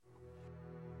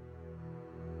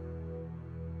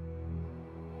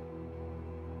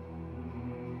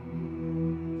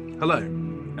Hello,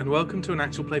 and welcome to an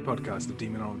actual play podcast of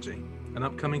Demonology, an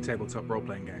upcoming tabletop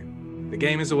role-playing game. The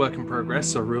game is a work in progress,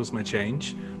 so rules may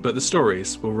change, but the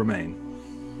stories will remain.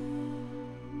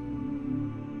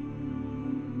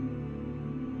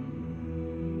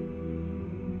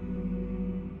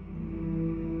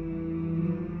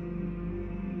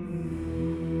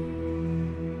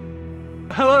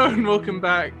 Hello and welcome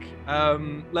back.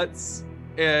 Let's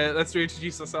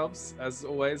reintroduce ourselves. As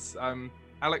always, I'm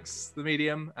Alex, the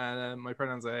medium, and my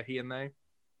pronouns are he and they.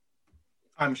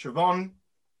 I'm Siobhan.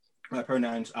 My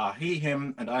pronouns are he,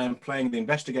 him, and I am playing the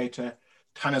investigator,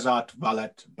 Tanazat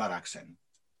Valet Baraksen.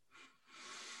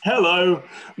 Hello,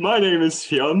 my name is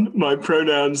Fionn. My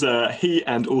pronouns are he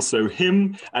and also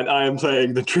him, and I am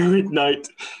playing the druid knight,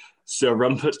 Sir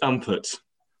Rumpert Umpert.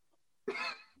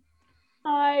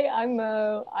 Hi, I'm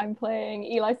Mo. I'm playing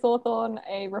Eli Thorthorn,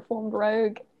 a reformed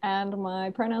rogue, and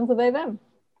my pronouns are they, them.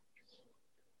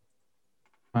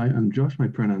 Hi, I'm Josh. My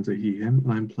pronouns are he, him,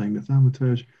 and I'm playing the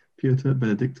thaumaturge, Pyotr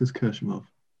Benedictus Kershimov.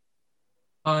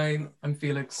 Hi, I'm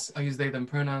Felix. I use they, them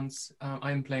pronouns.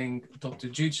 I'm playing Dr.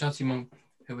 Jude Chatimont,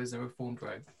 who is a reformed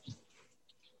rogue.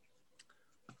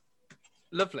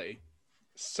 Lovely.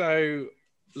 So,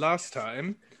 last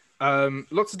time,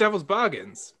 lots of devil's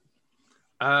bargains.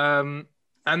 And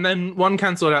then one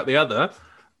cancelled out the other,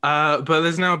 but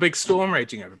there's now a big storm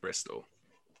raging over Bristol.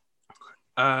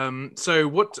 So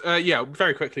what,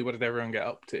 very quickly, what did everyone get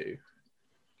up to?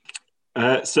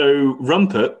 So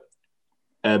Rumpert,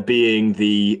 being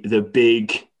the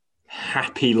big,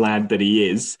 happy lad that he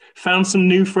is, found some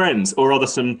new friends, or rather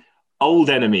some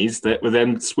old enemies that were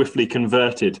then swiftly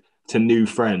converted to new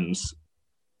friends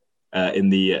in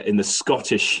the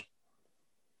Scottish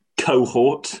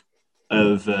cohort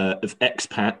of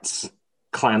expats,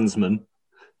 clansmen.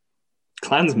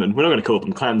 Clansmen? We're not going to call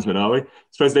them clansmen, are we? I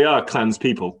suppose they are clans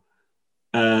people.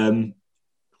 Clanfolk.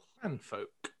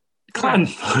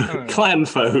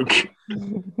 Clanfolk.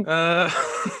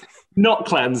 Not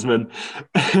clansmen.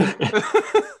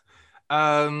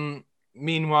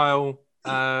 Meanwhile,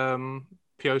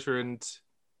 Piotr and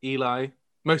Eli,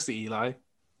 mostly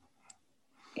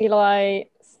Eli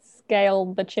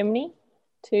scaled the chimney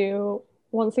to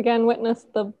once again witness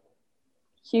the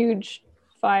huge,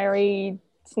 fiery,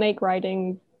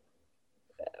 snake-riding,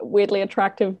 weirdly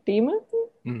attractive demon.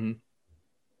 Mm-hmm.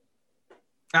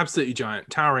 Absolutely giant,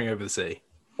 towering over the sea.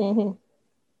 Mm-hmm.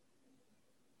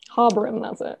 Harbor him,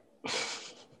 that's it.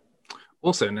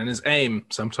 Also known as AIM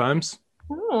sometimes.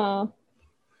 Oh.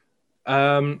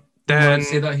 Then Would you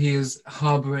say that he is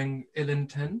harboring ill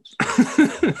intent?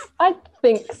 I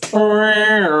think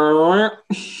so.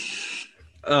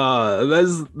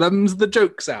 Them's the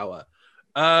jokes hour.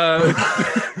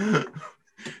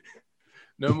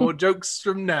 No more jokes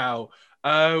from now.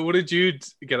 What did Jude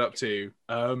get up to?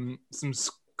 Some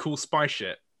cool spy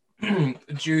shit.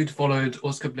 Jude followed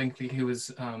Oscar Blinkley, who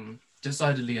was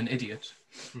decidedly an idiot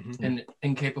and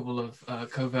incapable of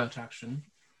covert action.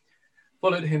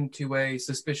 Followed him to a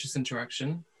suspicious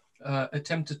interaction,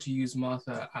 attempted to use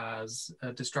Martha as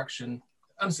a distraction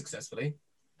unsuccessfully,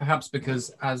 perhaps because,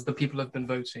 as the people have been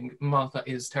voting, Martha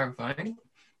is terrifying.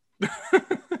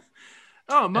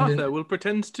 Oh, Martha will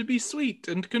pretend to be sweet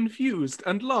and confused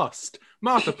and lost.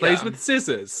 Martha plays with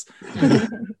scissors.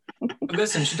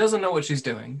 Listen, she doesn't know what she's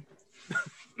doing.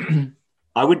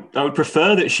 I would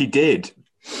prefer that she did.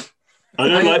 I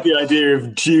don't like the idea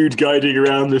of Jude guiding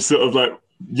around this sort of like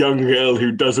young girl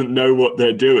who doesn't know what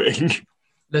they're doing.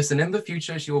 Listen, in the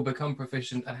future, she will become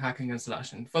proficient at hacking and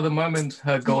slashing. For the moment,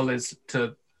 her goal is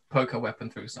to poke her weapon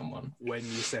through someone. When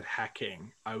you said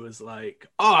hacking, I was like,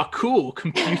 oh, cool,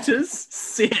 computers?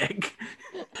 Sick.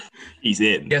 He's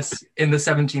in. Yes, in the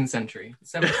 17th century.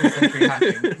 17th century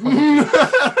hacking.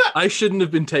 I shouldn't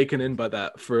have been taken in by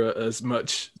that for as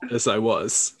much as I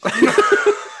was.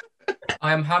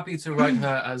 I am happy to write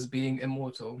her as being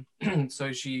immortal,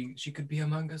 so she could be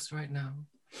among us right now.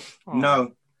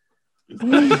 No.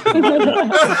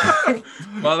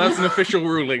 Well, that's an official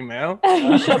ruling now.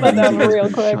 Shut that down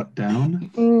real quick. Shut down.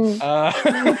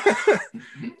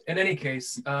 In any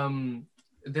case,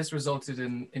 this resulted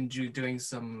in Jude doing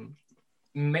some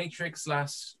Matrix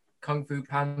 / Kung Fu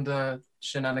Panda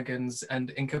shenanigans and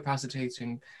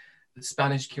incapacitating the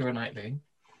Spanish Keira Knightley.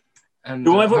 And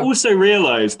Who I've also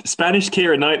realised Spanish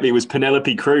Keira Knightley was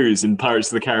Penelope Cruz in Pirates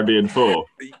of the Caribbean 4.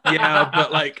 Yeah,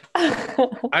 but like,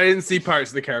 I didn't see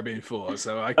Pirates of the Caribbean 4,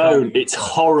 so I can't. Oh, it's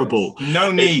horrible.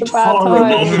 No need.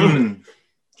 Horrible.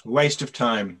 Waste of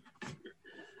time.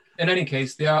 In any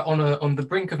case, they are on the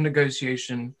brink of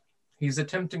negotiation. He's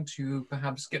attempting to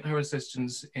perhaps get her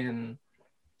assistance in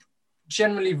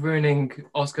generally ruining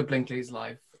Oscar Blinkley's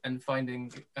life and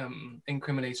finding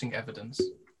incriminating evidence.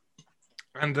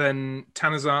 And then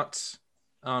Tanazart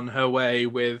on her way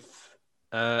with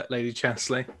Lady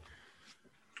Chesley.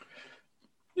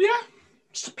 Yeah,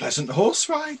 just a pleasant horse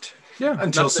ride. Yeah,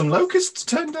 Until some locusts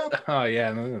turned up. Oh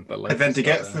yeah, the And then locusts to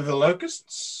get are there. through the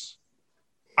locusts,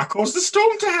 I caused the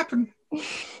storm to happen.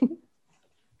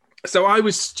 So I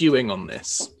was stewing on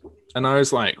this, and I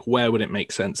was like, where would it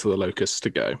make sense for the locusts to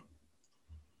go?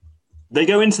 They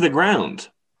go into the ground.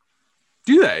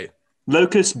 Do they?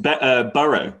 Locusts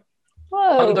burrow.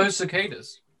 Whoa. And those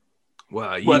cicadas.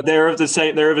 Well, Well, they're of the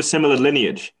same. They're of a similar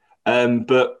lineage,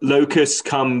 but locusts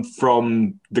come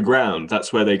from the ground.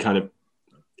 That's where they kind of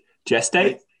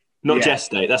gestate. Not Yeah.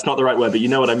 gestate. That's not the right word, but you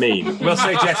know what I mean. We'll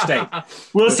say gestate.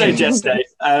 We'll say gestate.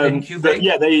 Incubate. But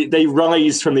yeah, they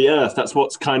rise from the earth. That's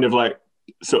what's kind of like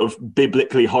sort of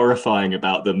biblically horrifying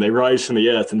about them. They rise from the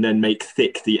earth and then make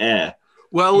thick the air.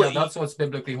 well, Yeah, that's what's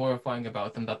biblically horrifying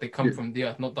about them, that they come from the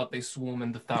earth, not that they swarm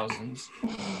in the thousands.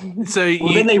 so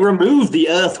Well, then they remove the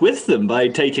earth with them by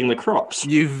taking the crops.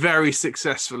 you very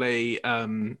successfully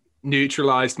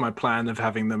neutralized my plan of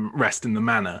having them rest in the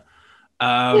manor.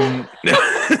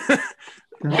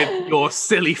 With your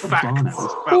silly facts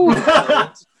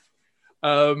about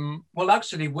Well,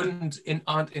 actually,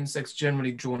 aren't insects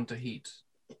generally drawn to heat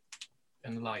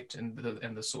and light and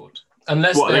the sort?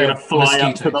 Unless What, they're they're going to fly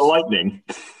up to the mosquitoes. lightning?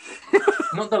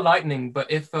 Not the lightning,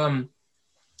 but if the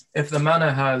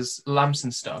manor has lamps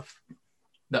and stuff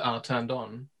that are turned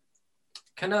on,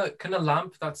 can a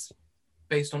lamp that's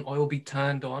based on oil be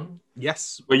turned on?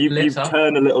 yes. Well, you Lit up.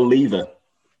 turn a little lever.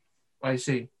 I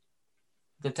see.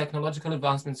 The technological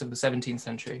advancements of the 17th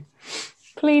century.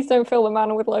 Please don't fill the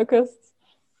manor with locusts.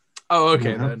 Oh,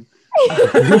 okay Yeah. then.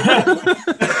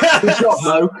 Good job,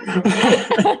 Mo.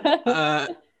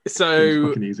 It's So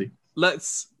fucking easy.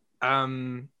 let's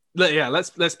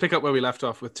let's pick up where we left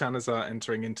off with Tanazar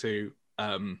entering into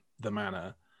the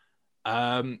manor.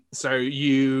 So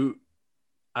you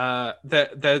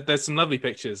there's some lovely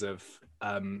pictures of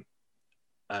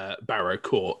Barrow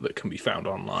Court that can be found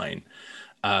online.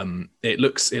 It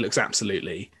looks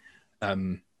absolutely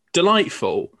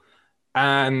delightful,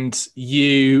 and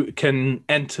you can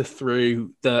enter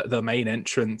through the main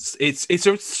entrance. It's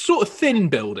a sort of thin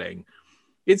building.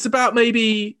 It's about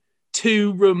maybe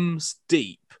 2 rooms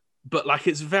deep, but like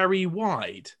it's very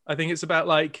wide. I think it's about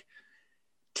like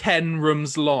 10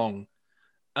 rooms long.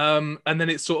 And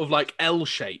then it sort of like L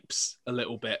shapes a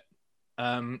little bit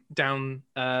down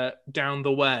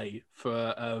the way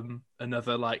for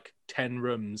another like 10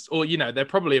 rooms, or they're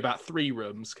probably about 3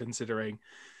 rooms considering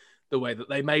the way that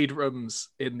they made rooms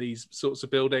in these sorts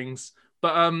of buildings.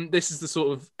 But this is the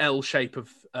sort of L shape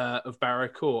of Barrow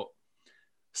Court.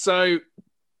 So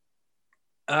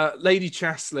Lady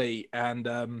Chesley and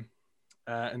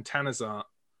Tanazart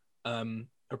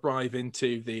arrive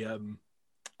into the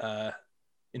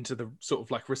sort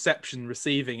of like reception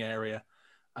receiving area,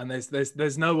 and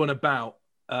there's no one about.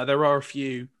 There are a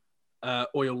few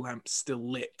oil lamps still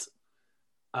lit,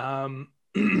 and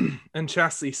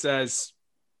Chesley says,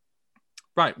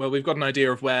 right, well, we've got an idea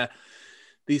of where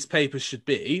these papers should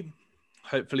be.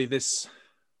 Hopefully this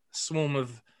swarm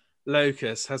of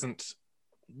locusts hasn't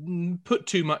put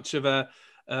too much of a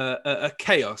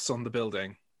chaos on the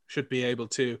building. Should be able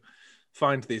to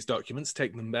find these documents,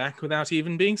 take them back without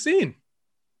even being seen.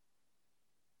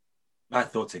 My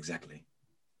thoughts exactly.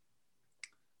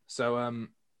 So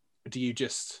do you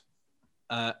just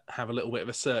have a little bit of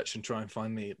a search and try and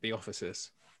find the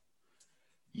offices?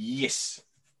 Yes.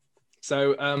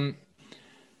 So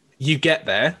you get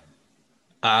there.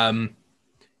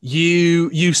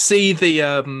 You see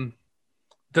the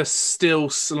still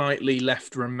slightly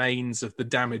left remains of the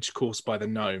damage caused by the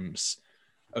gnomes,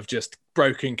 of just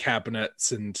broken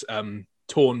cabinets and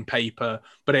torn paper,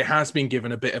 but it has been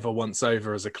given a bit of a once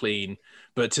over as a clean.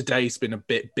 But today's been a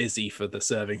bit busy for the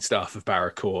serving staff of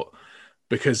Barrow Court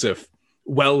because of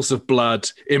wells of blood,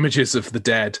 images of the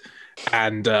dead,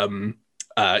 and a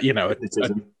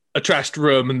trashed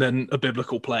room, and then a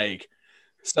biblical plague.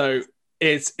 So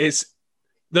it's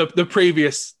the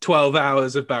previous 12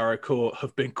 hours of Barrow Court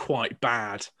have been quite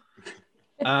bad.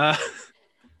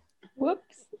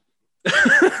 Whoops.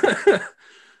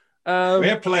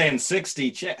 We're playing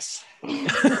 60 chess.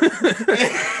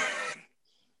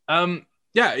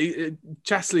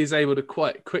 Chesley is able to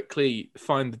quite quickly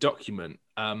find the document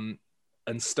and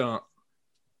start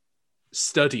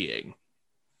studying.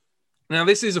 Now,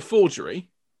 this is a forgery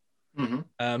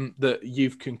that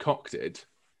you've concocted.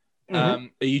 Are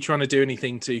you trying to do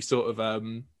anything to sort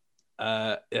of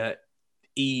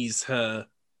ease her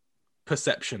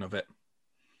perception of it?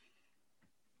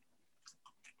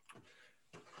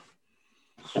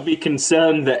 I'd be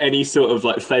concerned that any sort of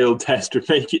like failed test would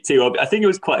make it too obvious. I think it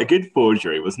was quite a good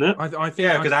forgery, wasn't it? I think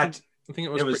Yeah, because I think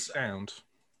it was it was- pretty sound.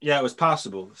 Yeah, it was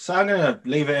passable. So I'm going to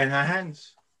leave it in her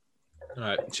hands. All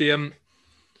right. She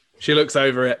looks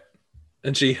over it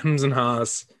and she hums and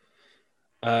haws.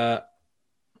 What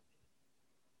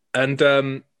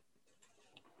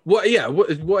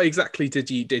exactly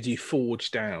did you forge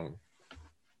down?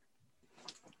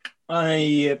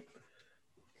 I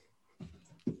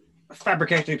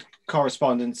fabricated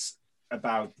correspondence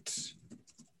about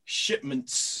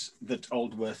shipments that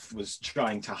Aldworth was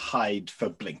trying to hide for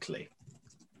Blinkley.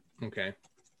 Okay.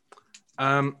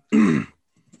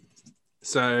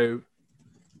 So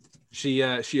she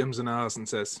hums and ahs and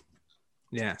says,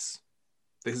 "Yes,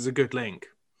 this is a good link.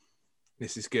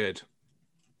 This is good.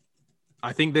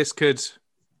 I think this could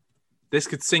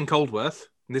sink Aldworth,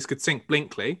 and this could sink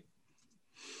Blinkley.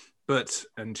 But,"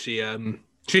 and she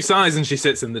sighs and she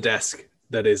sits in the desk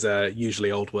that is usually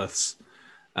Aldworth's,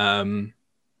 and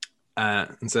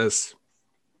says,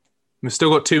 "We've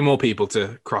still got 2 more people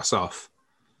to cross off.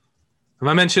 Have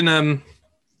I mentioned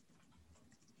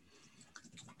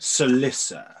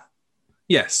Solissa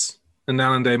yes, and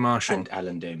Alan Day Marshall. and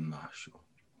Alan Day Marshall.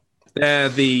 They're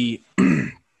the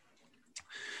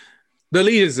the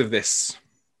leaders of this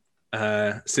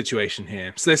situation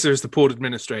here. Solissa is the port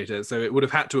administrator, so it would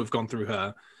have had to have gone through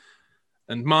her.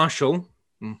 And Marshall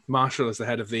is the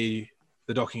head of the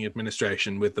docking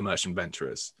administration with the merchant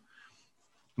venturers.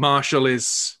 Marshall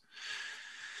is...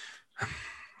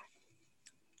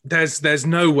 There's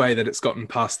no way that it's gotten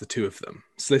past the 2 of them.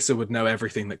 Solissa would know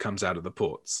everything that comes out of the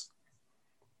ports.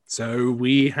 So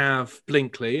we have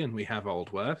Blinkley and we have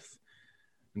Aldworth,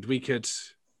 and we could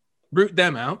root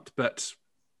them out, but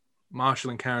Marshall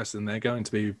and Carrison, they're going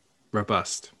to be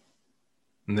robust.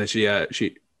 And then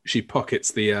she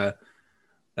pockets the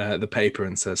paper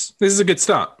and says, "This is a good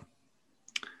start.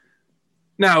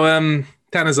 Now,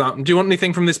 Tanazar, do you want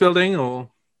anything from this building,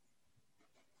 or?"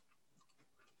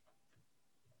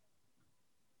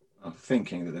 I'm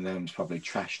thinking that the gnomes probably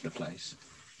trashed the place.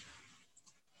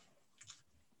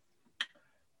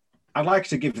 I'd like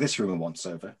to give this room a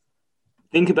once-over.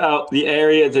 Think about the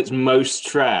area that's most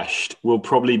trashed will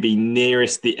probably be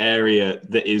nearest the area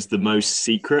that is the most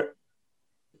secret.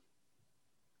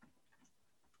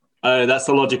 That's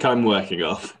the logic I'm working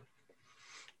off.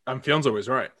 Fion's always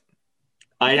right.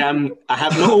 I have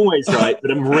not always right,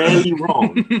 but I'm rarely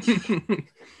wrong.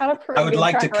 I would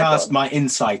like to cast my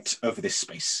insight over this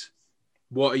space.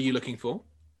 What are you looking for?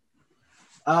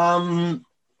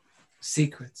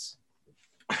 Secrets.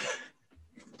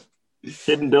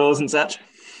 Hidden doors and such.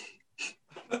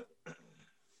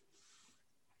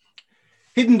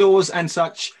 Hidden doors and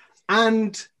such,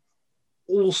 and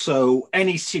also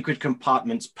any secret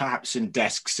compartments, perhaps in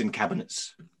desks and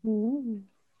cabinets. Ooh.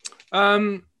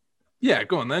 Yeah,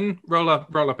 go on then. Roll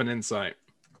up an insight.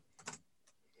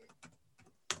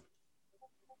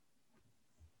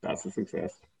 That's a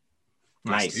success.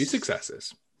 Nice. 2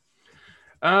 successes.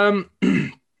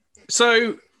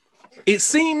 So it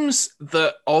seems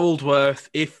that Aldworth,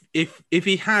 if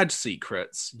he had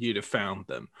secrets, you'd have found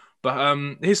them.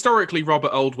 But historically,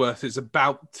 Robert Aldworth is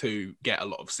about to get a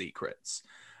lot of secrets.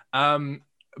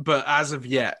 But as of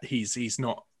yet, he's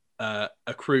not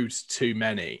accrued too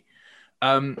many.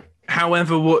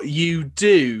 However, what you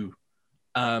do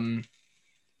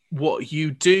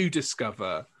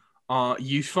discover are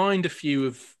you find a few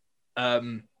of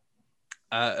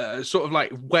sort of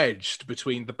like wedged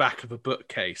between the back of a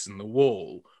bookcase and the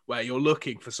wall, where you're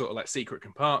looking for sort of like secret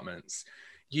compartments.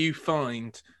 You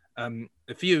find a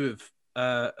few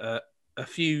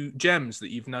gems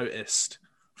that you've noticed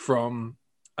from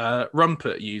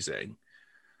Rumpert using.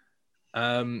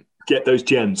 Get those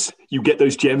gems. You get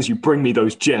those gems, you bring me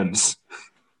those gems.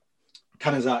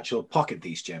 Kanazat shall pocket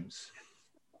these gems.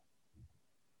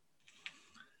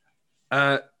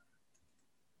 The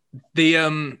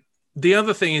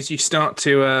other thing is you start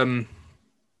to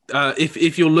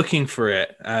if you're looking for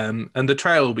it, and the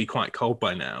trail will be quite cold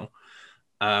by now,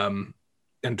 and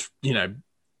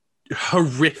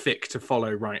horrific to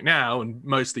follow right now and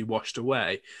mostly washed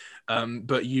away.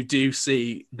 But you do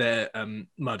see their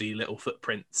muddy little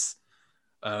footprints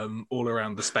all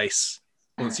around the space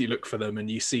once you look for them, and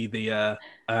you see the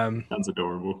Sounds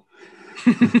adorable.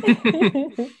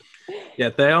 yeah,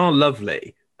 they are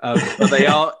lovely, but they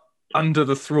are under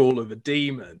the thrall of a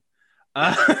demon.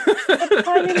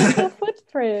 Tiny little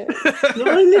footprint.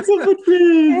 My little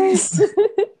footprints.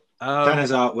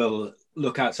 Kanazat will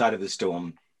look outside of the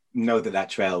storm, know that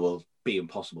trail will be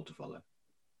impossible to follow.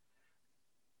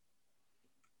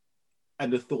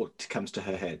 And a thought comes to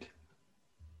her head.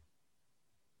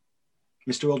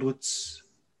 Mr. Aldwood's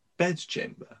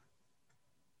bedchamber?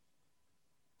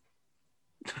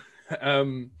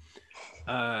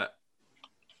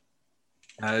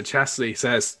 Chasley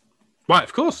says, "Why,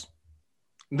 of course.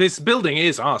 This building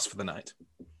is ours for the night."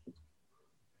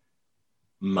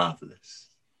 Marvelous.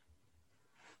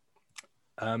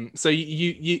 So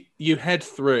you head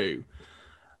through.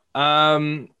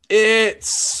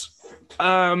 It's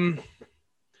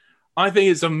I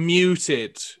think it's a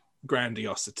muted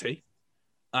grandiosity.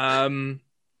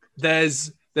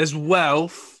 There's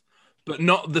wealth, but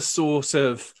not the sort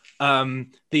of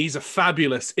these are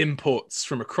fabulous imports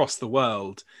from across the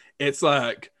world. It's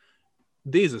like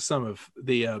these are some of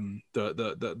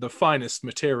the finest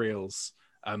materials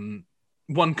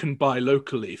one can buy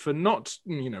locally for not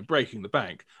breaking the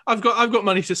bank. I've got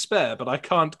money to spare, but I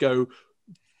can't go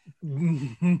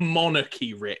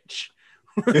monarchy rich.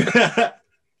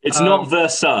 It's not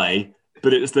Versailles,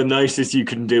 but it's the nicest you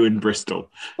can do in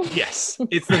Bristol. Yes,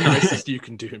 it's the nicest you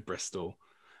can do in Bristol.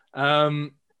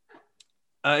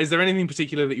 Is there anything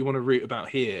particular that you want to root about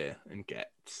here and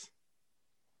get?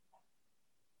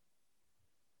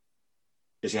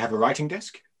 Does he have a writing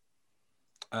desk?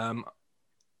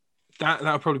 That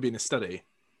would probably be in a study.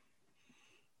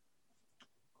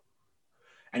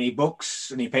 Any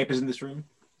books, any papers in this room?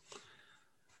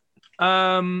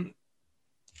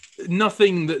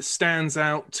 Nothing that stands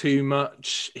out too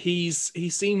much. He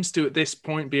seems to at this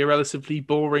point be a relatively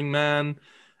boring man.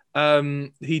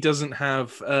 He doesn't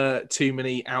have too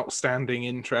many outstanding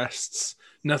interests.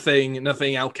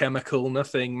 Nothing alchemical,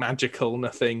 nothing magical,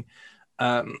 nothing.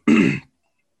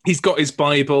 He's got his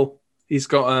Bible. He's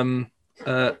got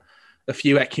a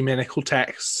few ecumenical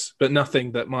texts, but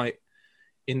nothing that might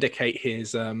indicate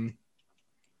his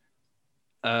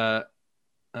that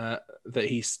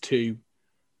he's too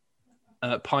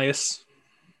pious.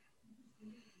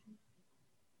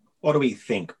 What do we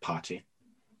think, party?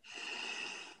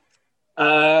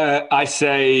 I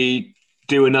say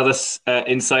do another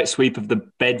insight sweep of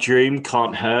the bedroom.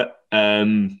 Can't hurt.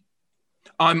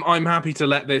 I'm happy to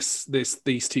let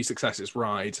these two successes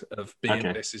ride of being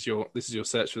Okay. this is your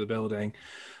search for the building.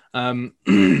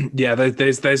 Yeah,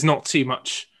 there's not too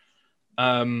much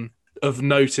of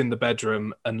note in the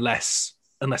bedroom unless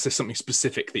there's something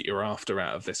specific that you're after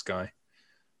out of this guy.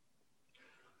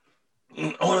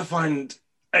 I want to find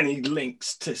any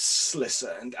links to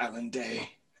Slissa and Alan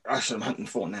Day. That's what I'm hunting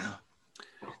for now.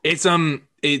 It's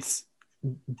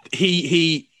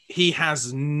he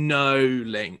has no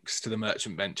links to the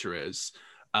merchant venturers.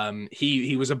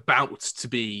 He was about to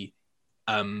be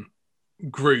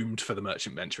groomed for the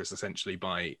merchant venturers essentially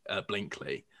by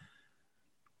Blinkley.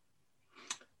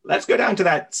 Let's go down to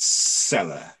that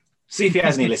cellar. See if he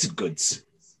has any illicit goods.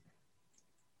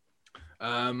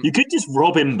 You could just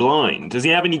rob him blind. Does he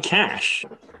have any cash?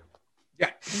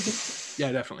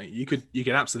 Yeah, definitely. You could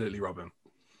absolutely rob him.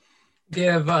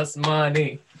 Give us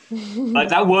money. Like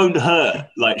that won't hurt.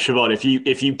 Like Siobhan,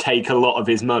 if you take a lot of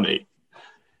his money.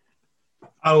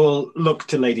 I will look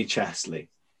to Lady Chasley.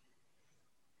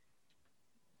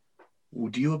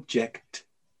 Would you object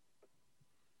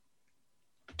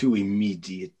to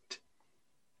immediate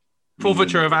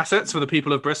Forfeiture of assets for the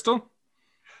people of Bristol.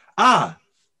 Ah,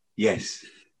 yes,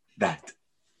 that.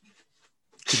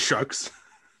 He shrugs.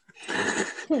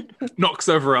 Knocks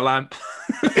over a lamp.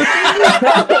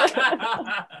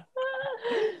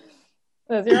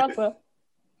 There's your answer.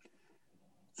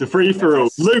 It's a free for all.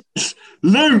 Loot!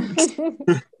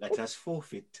 Let us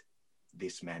forfeit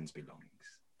this man's belongings.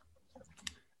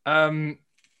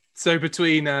 So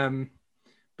between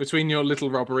your little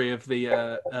robbery of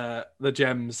the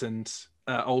gems and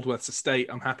Aldworth's estate,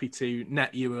 I'm happy to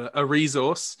net you a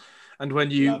resource. And when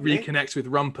you Lovely. reconnect with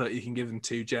Rumpert, you can give him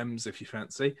 2 gems if you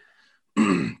fancy.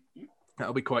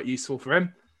 That'll be quite useful for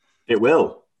him. It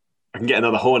will. I can get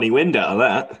another horny wind out of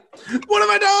that. What have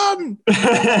I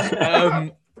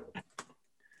done?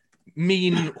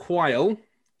 Meanwhile,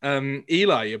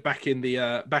 Eli, you're back in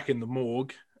the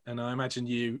morgue, and I imagine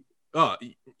you're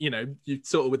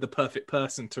sort of with the perfect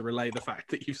person to relay the fact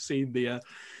that you've seen the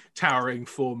towering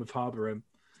form of Harborum.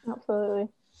 Absolutely.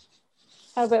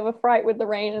 Had a bit of a fright with the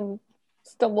rain and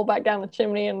stumbled back down the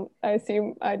chimney, and I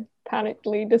assume I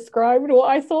panically described what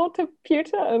I saw to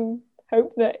Pewter and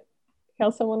hope that he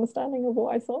has some understanding of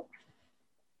what I saw.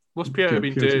 What's Piotr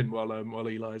been Piotr. doing while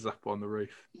Eli's up on the roof?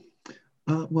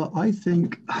 Well, I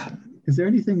think, was there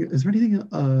anyone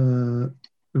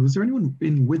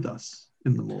in with us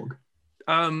in the morgue?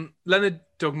 Leonard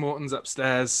Dogmorton's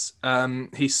upstairs.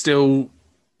 He's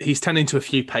tending to a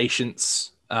few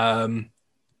patients.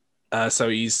 So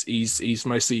he's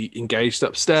mostly engaged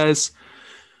upstairs.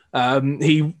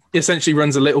 He essentially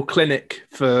runs a little clinic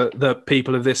for the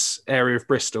people of this area of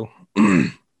Bristol.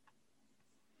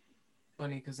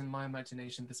 Funny, because in my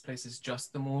imagination, this place is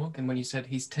just the morgue, and when you said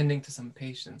he's tending to some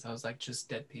patients, I was like, just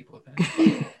dead people there.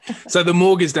 So the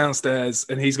morgue is downstairs,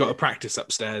 and he's got a practice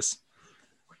upstairs.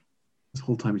 This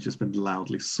whole time he's just been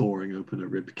loudly sawing open a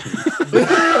rib cage,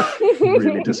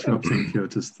 really disrupting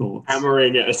Pyotr's thoughts.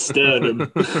 Hammering at a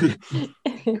sternum.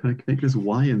 Can I make this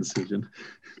Y incision?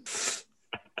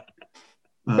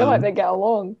 I feel like they get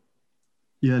along.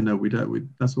 Yeah, no, we don't.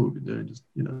 That's what we've been doing, just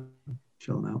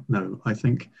chilling out. No, I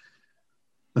think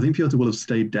Pyotr will have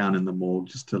stayed down in the morgue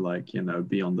just to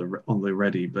be on the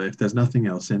ready. But if there's nothing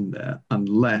else in there,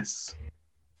 unless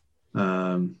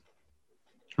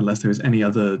there is any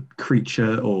other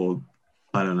creature or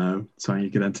I don't know, something he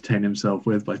could entertain himself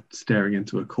with by staring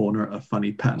into a corner at a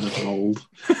funny pattern of mold.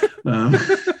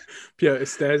 Pyotr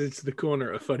stares into the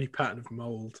corner at a funny pattern of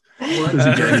mold. Does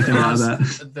he get anything out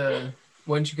of that?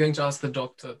 Weren't you going to ask the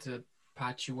doctor to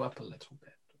patch you up a little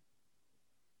bit?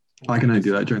 I can only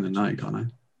do that during the night, can't I?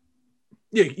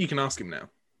 Yeah, you can ask him now.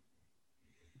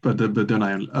 But don't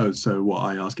I? Oh, so what?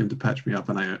 I ask him to patch me up,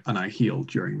 and I heal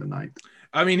during the night.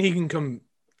 I mean, he can come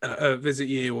visit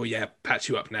you, or patch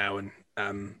you up now and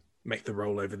make the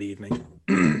roll over the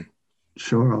evening.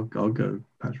 Sure, I'll go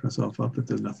patch myself up if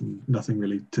there's nothing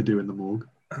really to do in the morgue.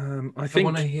 I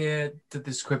want to hear the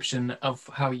description of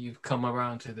how you've come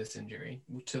around to this injury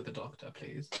to the doctor,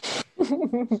 please.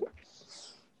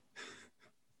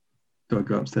 Do I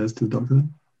go upstairs to the doctor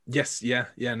then? Yes, yeah.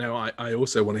 No, I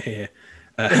also want to hear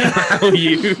how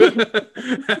you.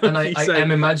 And I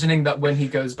am imagining that when he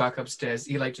goes back upstairs,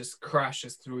 Eli just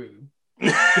crashes through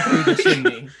the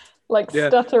chimney. Like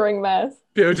stuttering mess.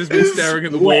 Pyotr's been staring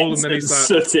at the wall and then he's like,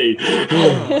 sooty.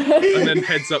 and then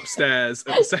heads upstairs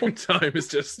at the same time. It's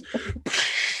just.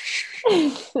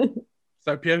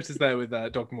 So Pyotr's there with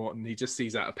Dog Morton. He just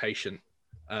sees out a patient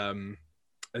and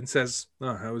says,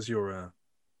 "Oh, how was your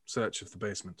search of the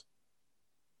basement?"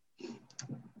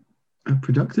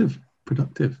 Productive.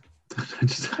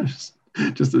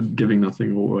 just giving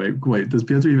nothing away. Wait, does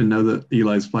Pyotr even know that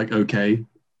Eli's like okay?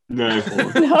 No.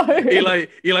 No.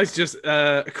 Eli's just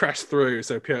crashed through,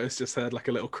 so Pyotr's just heard like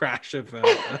a little crash of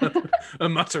a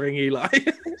muttering Eli.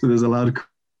 So there's a loud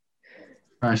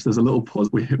crash. There's a little pause.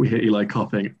 We hear Eli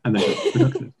coughing, and then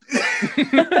productive.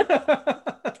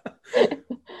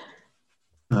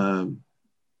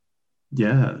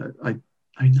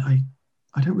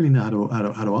 I don't really know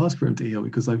how to ask for him to heal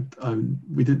because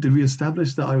did we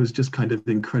establish that I was just kind of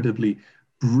incredibly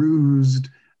bruised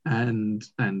and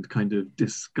kind of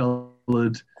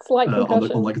discolored Slight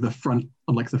concussion. on the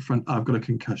front. I've got a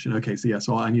concussion. Okay, so yeah,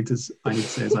 so I need to say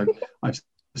is I've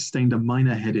sustained a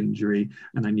minor head injury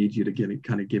and I need you to give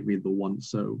me the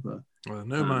once over. Well,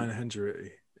 no minor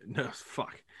injury. No,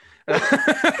 fuck.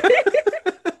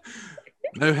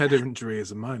 No head injury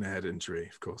is a minor head injury,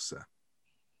 of course, sir.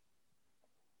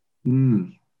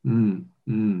 I'm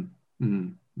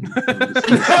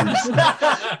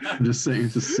just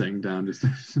sitting down.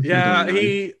 Yeah,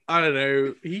 he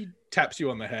taps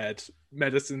you on the head,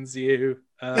 medicines you.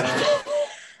 That's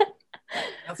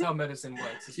how medicine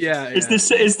works. It's the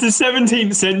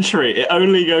 17th century. It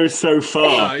only goes so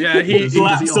far. He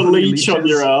slaps a leech on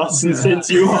your ass and sends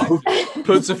you off.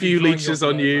 Puts a few leeches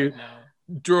on you,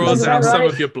 draws out some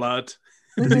of your blood.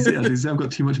 Does he say I've got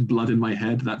too much blood in my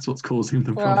head? That's what's causing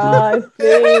the problem.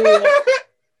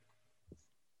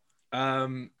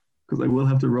 Because I will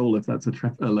have to roll if that's a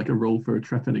roll for a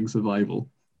trepanning survival.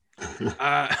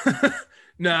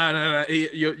 No.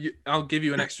 I'll give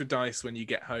you an extra dice when you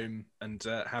get home and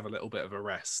have a little bit of a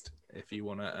rest if you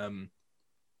want to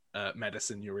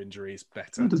medicine your injuries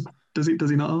better. Does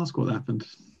he not ask what happened?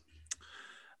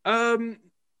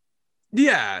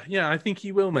 Yeah, I think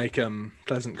he will make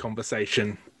pleasant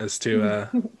conversation as to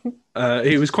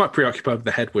he was quite preoccupied with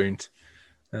the head wound.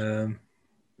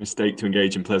 Mistake to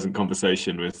engage in pleasant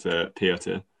conversation with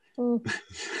Pyotr.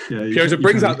 Pyotr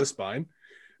brings out the spine.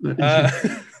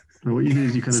 What you do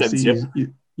is you kind of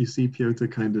you see Pyotr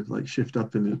kind of like shift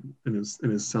up in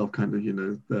his self, kind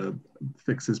of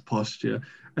fix his posture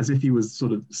as if he was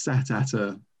sort of sat at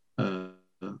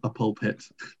a pulpit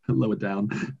lower down,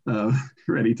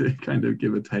 ready to kind of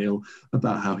give a tale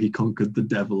about how he conquered the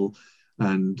devil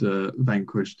and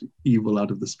vanquished evil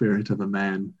out of the spirit of a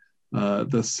man,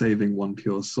 thus saving one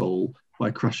pure soul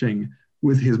by crushing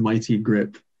with his mighty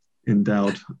grip,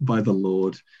 endowed by the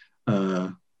Lord,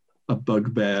 a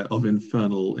bugbear of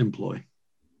infernal employ.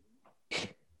 So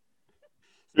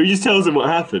he just tells him what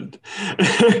happened.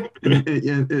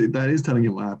 That is telling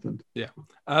him what happened. Yeah.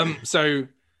 So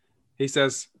he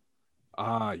says,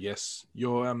 Ah, yes. They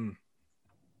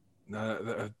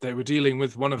were dealing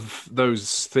with one of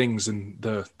those things in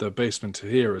the basement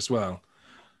here as well.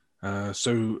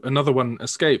 So another one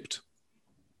escaped.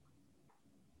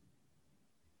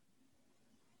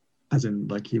 As in,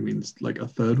 like, he means like a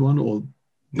third one, or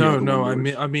No.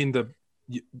 I mean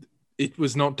it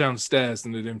was not downstairs,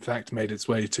 and it in fact made its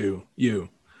way to you.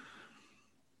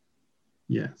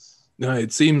 Yes. No,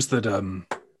 it seems that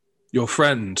your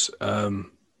friend,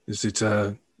 is it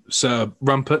Sir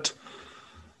Rumpert?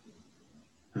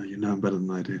 You know him better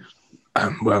than I do.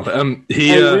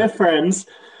 We're friends.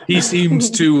 He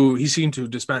seemed to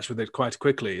dispatch with it quite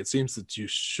quickly. It seems that you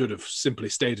should have simply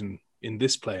stayed in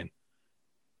this plane.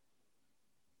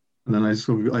 And then I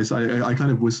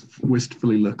kind of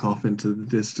wistfully look off into the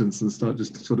distance and start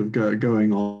just sort of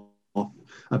going off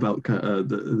about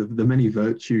the many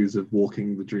virtues of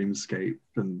walking the dreamscape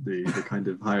and the kind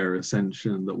of higher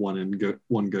ascension that one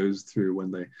goes through when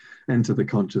they enter the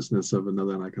consciousness of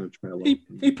another. And I kind of trail off.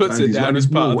 He puts it down as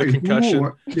part of the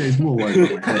concussion. He's more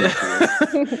worried about my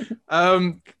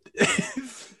head.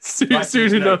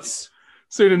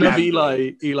 Soon enough,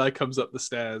 Eli comes up the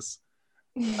stairs.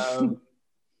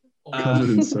 Covered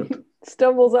in soot.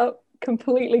 Stumbles up,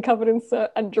 completely covered in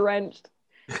soot and drenched,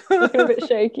 looking a bit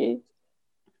shaky.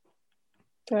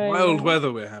 Wild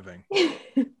weather we're having.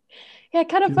 Yeah,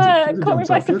 kind of caught me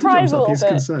by surprise a little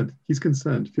bit. He's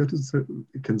concerned. Pyotr's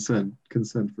concerned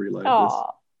for Eli. I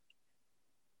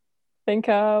think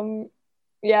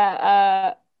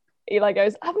Eli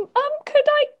goes, could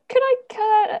I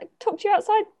talk to you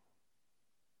outside?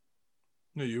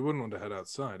 No, you wouldn't want to head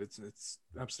outside. It's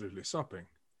absolutely sopping.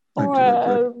 Or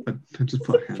I just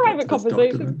put a hand private up to this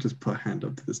conversation. doctor. Just put a hand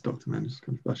up to this doctor, man. Just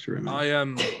kind of usher him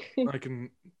in. I can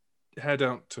head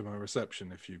out to my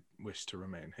reception if you wish to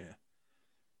remain here.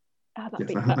 That'd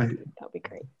be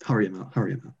great. Hurry him out.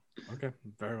 Okay,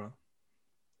 very well.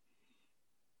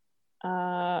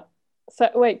 So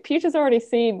wait, Pewter's already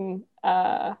seen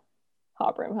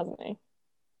Harbrim, hasn't he?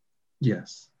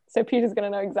 Yes. So Pewter's going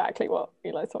to know exactly what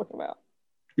Eli's talking about.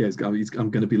 Yeah,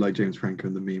 I'm going to be like James Franco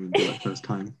in the meme and be like, first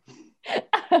time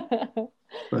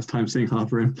seeing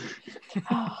Harbrim.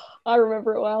 I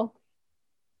remember it well.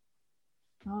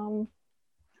 So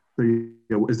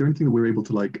yeah, is there anything that we're able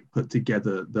to like put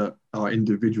together that our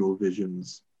individual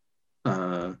visions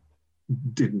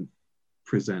didn't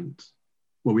present?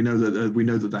 Well, we know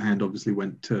that the hand obviously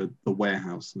went to the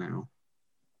warehouse now.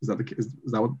 Is that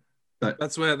what?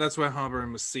 That's where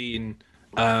Harbrim was seen.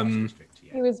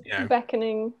 He was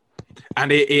beckoning,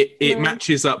 and it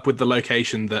matches up with the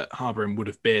location that Harbrim would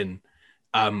have been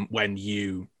when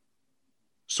you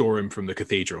saw him from the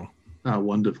cathedral. Oh,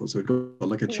 wonderful! So it got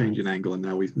like a change in angle, and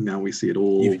now we see it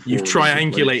all. You've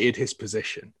triangulated his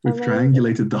position. We've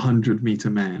triangulated the 100-meter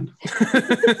man.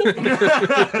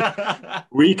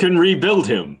 We can rebuild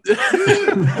him.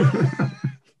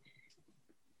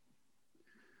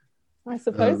 I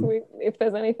suppose if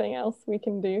there's anything else we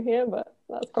can do here, but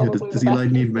that's probably. Does Eli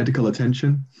need medical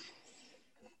attention?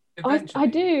 I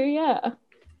do, yeah.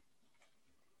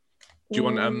 Do you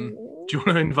want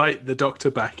to invite the doctor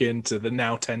back in to the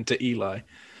now tend to Eli? I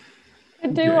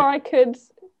could do, or I could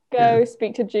go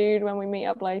speak to Jude when we meet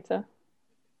up later.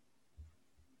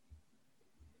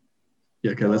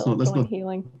 Yeah, okay. Let's not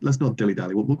dilly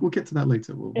dally. We'll get to that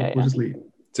later. We'll just leave.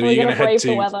 So you're going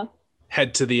to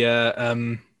head to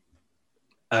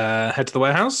the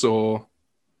warehouse, or?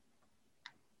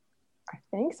 I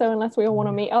think so, unless we all want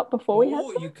to meet up before we head.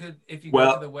 You could, if you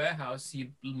go to the warehouse,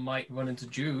 you might run into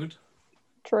Jude.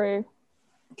 True.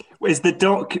 Is the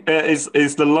dock?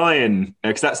 Is the lion?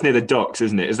 Because that's near the docks,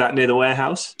 isn't it? Is that near the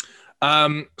warehouse?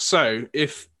 So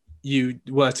if you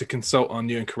were to consult on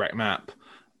new and correct map,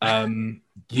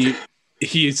 you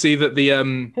see that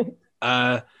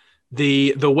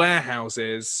the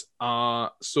warehouses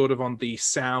are sort of on the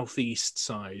southeast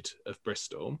side of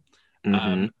Bristol.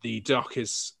 Mm-hmm. The dock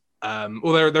is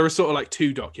there are sort of like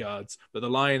two dockyards, but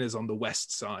the lion is on the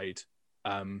west side,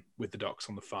 with the docks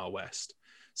on the far west.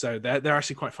 So they're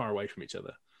actually quite far away from each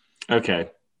other. Okay.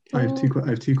 I have two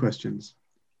questions.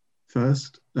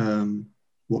 First,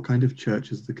 what kind of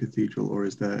church is the cathedral, or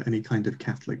is there any kind of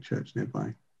Catholic church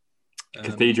nearby?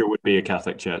 Cathedral would be a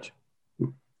Catholic church.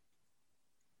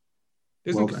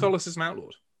 Isn't Catholicism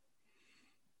outlawed?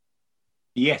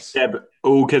 Yes. Yeah, but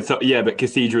but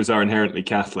cathedrals are inherently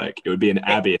Catholic. It would be an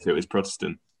abbey if it was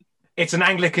Protestant. It's an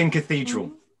Anglican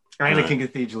cathedrael. Anglican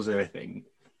cathedrals are a thing.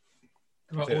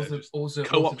 Also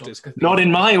co-opted. Not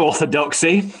in my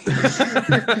orthodoxy.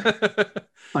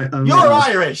 You're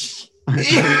Irish.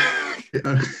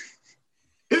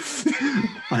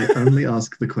 I only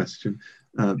ask the question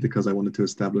because I wanted to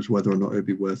establish whether or not it would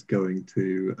be worth going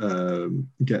to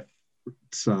get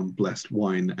some blessed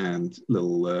wine and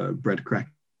little bread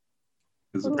crackers.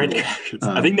 Bread crackers.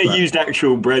 I think they used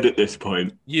actual bread at this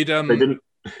point. You'd They didn't.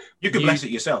 You could bless it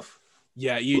yourself.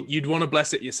 Yeah, you'd want to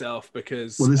bless it yourself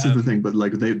because. Well, this is the thing, but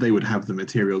like they would have the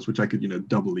materials which I could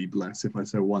doubly bless if I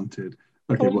so wanted.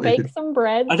 Okay, Can we bake some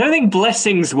bread? I don't think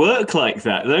blessings work like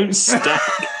that. They don't stack.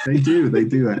 They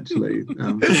do actually.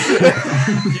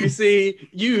 You see,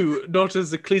 you, not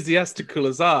as ecclesiastical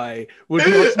as I, would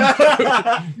not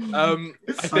know.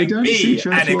 I think I don't see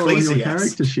church law on your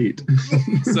character sheet.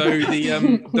 So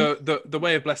the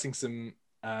way of blessing some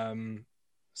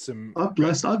I've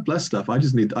blessed stuff. I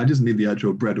just need the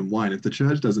actual bread and wine. If the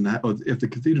church doesn't have, or if the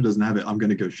cathedral doesn't have it, I'm going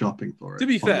to go shopping for it. To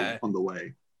be fair, on the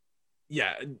way.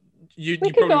 Yeah, we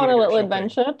could go on a little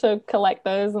adventure to collect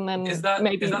those, and then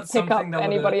maybe pick up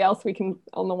anybody else we can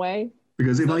on the way.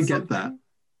 Because if I get that,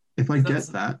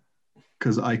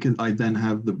 because I then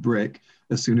have the brick.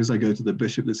 As soon as I go to the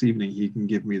bishop this evening, he can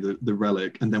give me the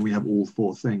relic, and then we have all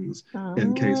 4 things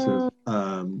in case of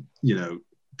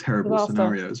terrible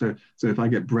scenario. So if I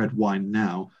get bread, wine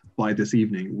now, by this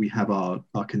evening we have our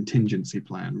contingency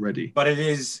plan ready. But it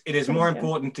is more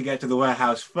important to get to the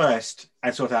warehouse first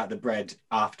and sort out the bread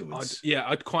afterwards.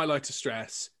 I'd quite like to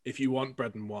stress, if you want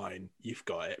bread and wine, you've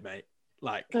got it, mate.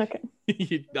 Like, okay.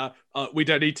 We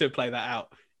don't need to play that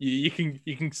out. You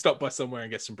can stop by somewhere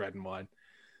and get some bread and wine.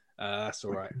 That's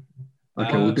all right.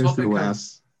 Okay, we'll go to the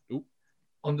warehouse.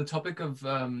 On the topic of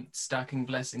stacking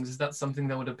blessings, is that something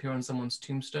that would appear on someone's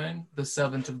tombstone? The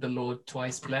servant of the Lord,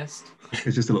 twice blessed.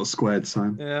 It's just a little squared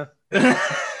sign. Yeah.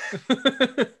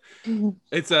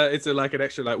 It's like an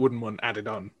extra wooden one added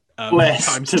on.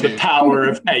 Blessed to 2. The power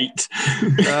of 8.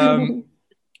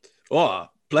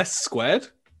 Blessed squared.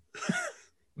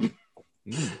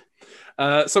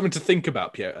 Something to think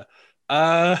about, Piotr.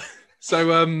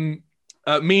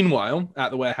 Meanwhile, at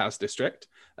the warehouse district,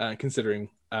 considering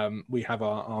we have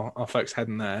our folks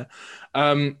heading there,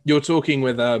 you're talking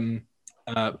with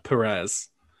Perez,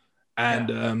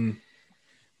 and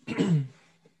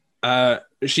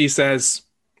she says,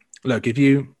 "Look, if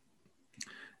you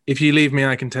leave me,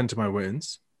 I can tend to my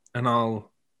wounds, and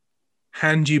I'll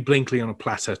hand you Blinkley on a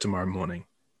platter tomorrow morning."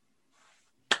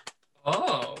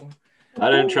 Oh, I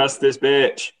don't trust this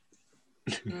bitch.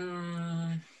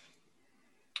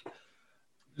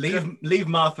 Leave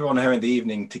Martha on her in the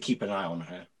evening to keep an eye on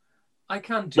her. I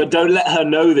can't do But don't let her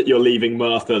know that you're leaving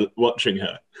Martha watching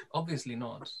her. Obviously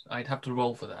not. I'd have to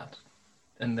roll for that.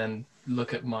 And then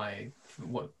look at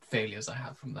what failures I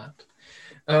have from that.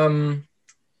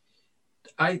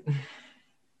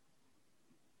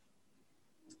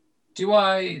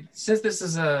 Since this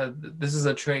is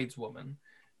a tradeswoman,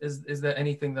 is there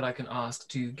anything that I can ask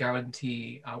to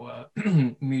guarantee our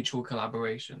mutual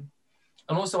collaboration?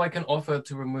 And also I can offer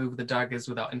to remove the daggers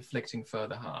without inflicting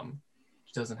further harm.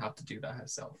 She doesn't have to do that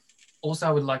herself. Also,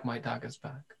 I would like my daggers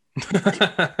back.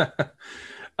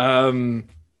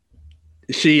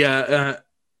 She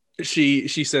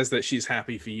says that she's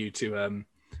happy for you to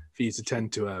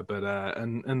tend to her, but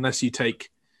unless you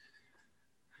take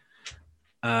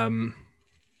I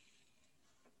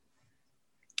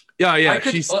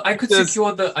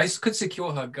could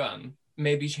secure her gun.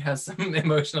 Maybe she has some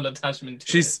emotional attachment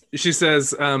to it. She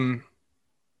says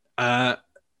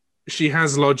she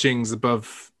has lodgings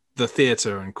above the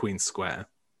theatre in Queen Square.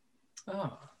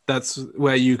 Oh. That's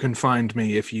where you can find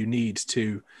me if you need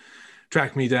to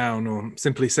track me down or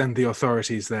simply send the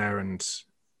authorities there. And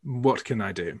what can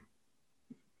I do?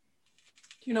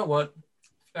 You know what?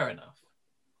 Fair enough.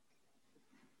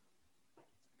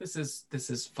 This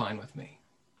is fine with me.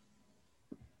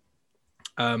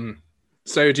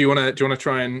 So do you want to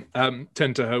try and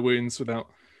tend to her wounds without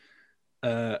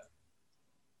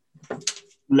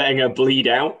letting her bleed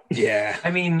out? Yeah. I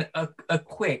mean, a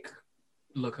quick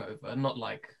look over, not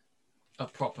like a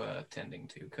proper tending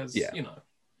to, because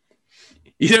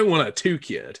you don't want her too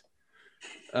cured.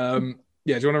 Do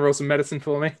you want to roll some medicine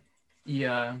for me?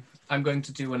 Yeah, I'm going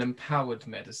to do an empowered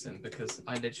medicine because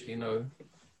I literally know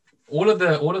all of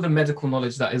the medical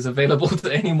knowledge that is available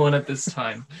to anyone at this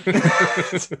time.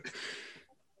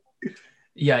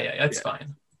 Yeah, it's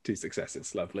fine. 2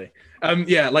 successes, lovely.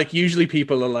 Usually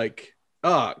people are like,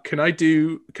 can I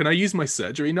use my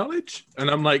surgery knowledge? And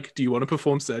I'm like, do you want to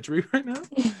perform surgery right now?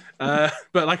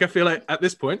 But I feel like at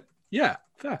this point, yeah,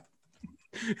 fair.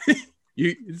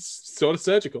 It's sort of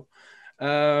surgical.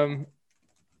 Lovely.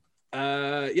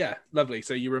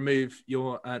 So you remove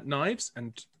your knives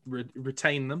and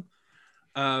retain them.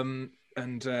 And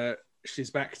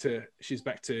she's back to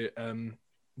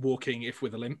walking, if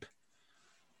with a limp.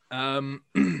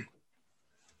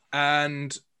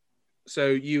 And so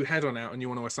you head on out and you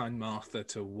want to assign Martha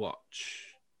to watch.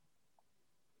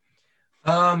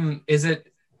 Is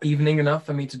it evening enough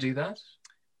for me to do that?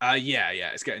 Yeah,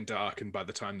 it's getting dark, and by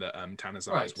the time that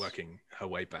Tanazar is working her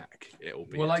way back, it'll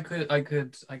be. Well,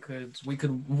 we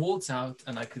could waltz out,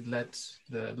 and I could let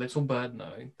the little bird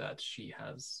know that she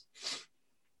has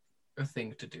a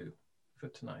thing to do for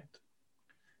tonight.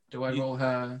 Do I roll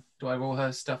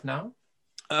her stuff now?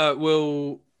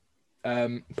 We'll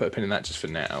put a pin in that just for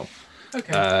now.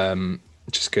 Okay.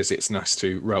 Just because it's nice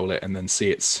to roll it and then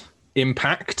see its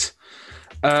impact.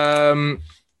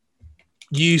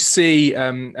 You see,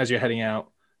 as you're heading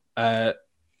out,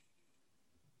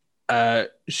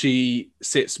 she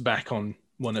sits back on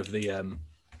one of the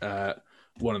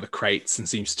crates and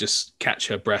seems to just catch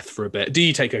her breath for a bit. Do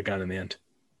you take her gun in the end?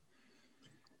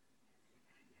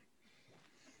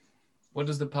 What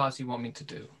does the party want me to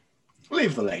do?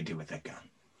 Leave the lady with her gun.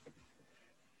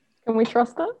 Can we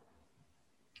trust her?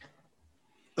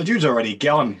 The dude's already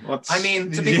gone.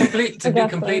 To be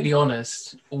completely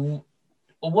honest,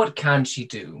 what can she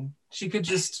do? She could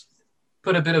just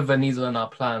put a bit of a needle in our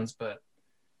plans, but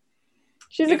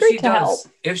she's agreed to help.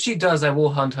 If she does, I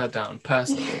will hunt her down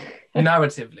personally.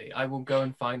 Narratively, I will go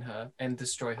and find her and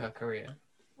destroy her career.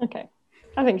 Okay,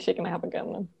 I think she can have a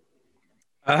gun then.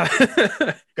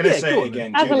 Gonna say it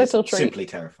again. As a little treat. Simply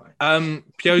terrifying.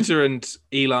 Piotr and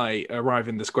Eli arrive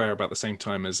in the square about the same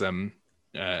time as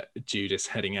Jude is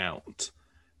heading out.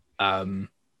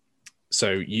 So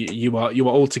you are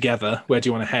all together. Where do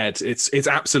you want to head? It's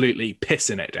absolutely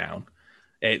pissing it down.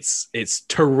 It's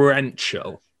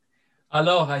torrential.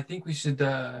 Alors, I think we should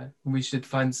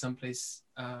find someplace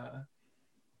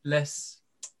less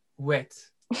wet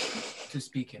to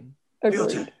speak in.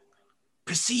 Piotr,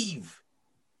 perceive.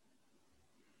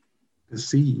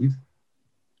 Perceive?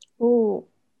 Ooh.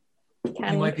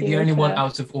 You might be the only one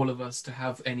out of all of us to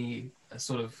have any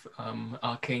sort of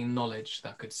arcane knowledge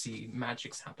that could see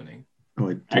magics happening.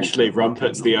 Oh, actually,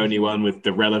 Rumpet's the only one with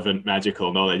the relevant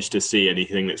magical knowledge to see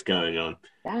anything that's going on.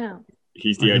 Damn.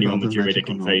 He's the only one with Druidic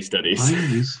and Fey studies.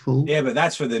 I'm useful. Yeah, but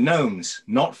that's for the gnomes,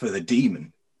 not for the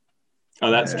demon. Oh,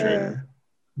 that's true.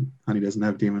 And he doesn't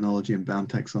have demonology and bound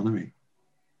taxonomy.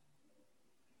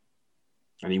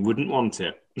 And he wouldn't want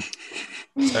it.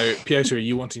 So, Piotr, are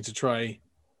you wanting to try?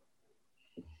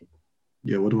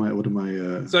 Yeah, what do my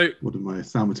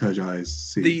thaumaturge eyes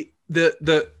see?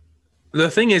 The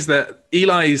thing is that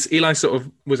Eli sort of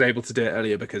was able to do it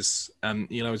earlier because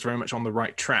Eli was very much on the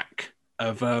right track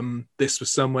of this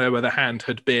was somewhere where the hand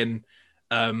had been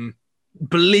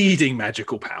bleeding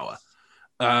magical power.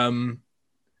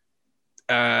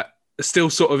 Still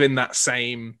sort of in that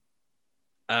same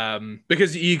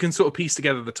because you can sort of piece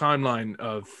together the timeline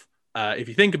of if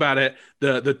you think about it,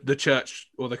 the church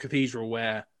or the cathedral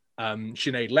where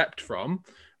Sinead leapt from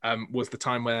was the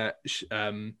time where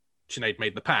Sinead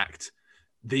made the pact.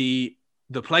 The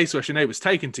place where Sinead was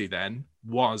taken to then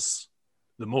was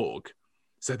the morgue.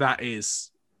 So that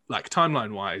is, like,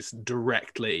 timeline-wise,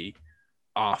 directly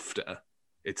after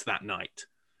it's that night.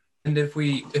 And if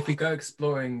we go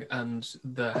exploring and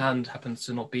the hand happens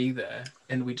to not be there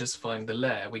and we just find the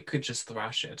lair, we could just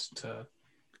thrash it to,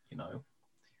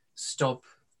 stop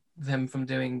them from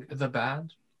doing the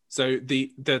bad. So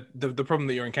the problem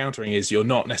that you're encountering is you're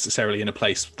not necessarily in a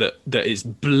place that is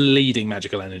bleeding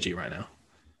magical energy right now.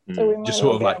 So just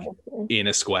sort of like in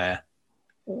a square.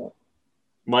 Yeah.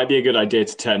 Might be a good idea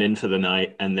to turn in for the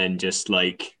night and then just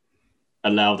like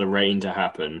allow the rain to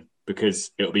happen,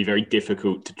 because it'll be very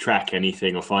difficult to track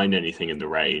anything or find anything in the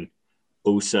rain.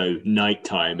 Also,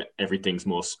 nighttime, everything's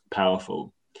more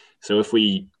powerful. So if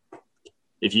we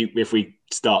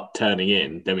start turning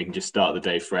in, then we can just start the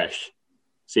day fresh,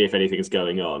 see if anything's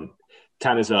going on.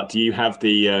 Tanazar, do you have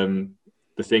the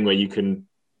thing where you can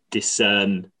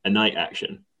discern a night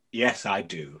action? Yes, I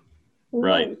do.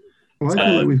 Right. Well,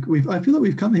 I feel like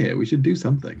we've come here. We should do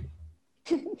something.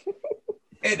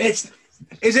 Is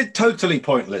it totally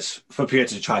pointless for Pierre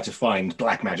to try to find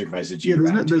black magic residue?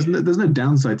 Yeah, there's no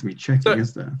downside to me checking,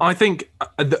 is there? I think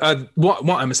what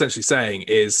I'm essentially saying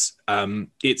is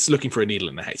it's looking for a needle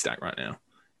in a haystack right now.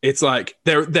 It's like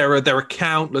there are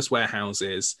countless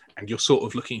warehouses, and you're sort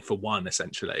of looking for one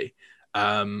essentially.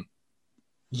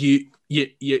 You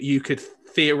could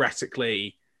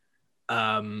theoretically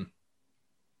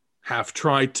have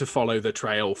tried to follow the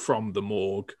trail from the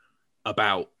morgue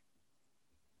about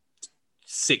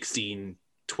 16,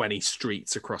 20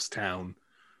 streets across town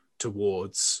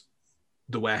towards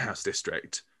the warehouse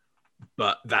district.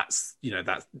 But that's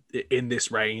in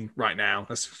this rain right now,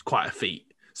 that's quite a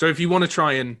feat. So if you want to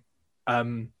try and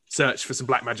search for some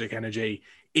black magic energy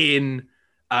in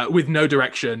with no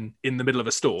direction in the middle of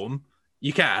a storm,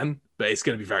 you can, but it's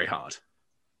going to be very hard.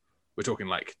 We're talking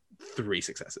like 3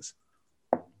 successes.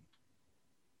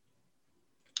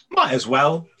 Might as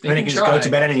well. Then you can just go to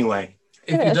bed anyway.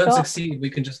 If you don't succeed,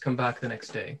 we can just come back the next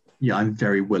day. Yeah, I'm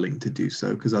very willing to do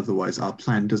so, because otherwise our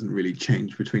plan doesn't really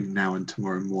change between now and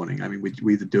tomorrow morning. I mean,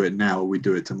 we either do it now or we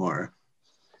do it tomorrow.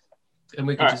 And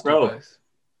we can just do both.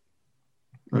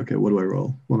 Okay, what do I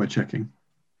roll? What am I checking?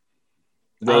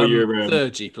 Roll your...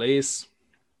 Thurgy, please.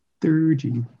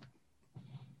 Thurgy.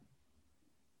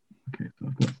 Okay, so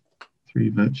I've got 3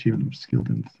 virtue and I'm skilled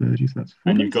in 30, so that's 4.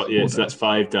 And you've got your... So that's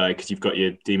 5 die, because you've got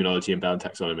your demonology and bound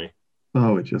taxonomy.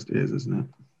 Oh, it just is, isn't it?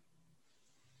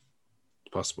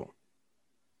 Possible.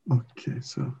 Okay,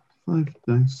 so 5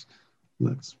 dice.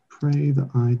 Let's pray that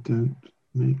I don't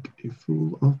make a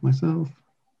fool of myself.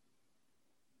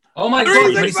 Oh my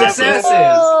god, 3 successes!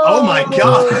 Oh my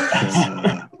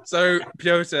god! So,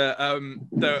 Piotr,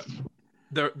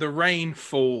 the rain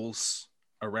falls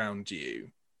around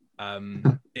you.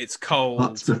 It's cold.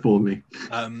 That's before me.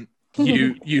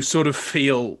 You sort of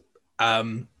feel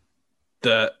the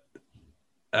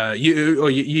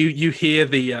you hear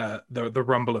the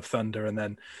rumble of thunder and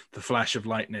then the flash of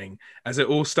lightning as it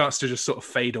all starts to just sort of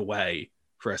fade away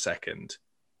for a second,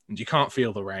 and you can't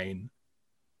feel the rain,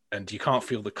 and you can't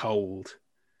feel the cold,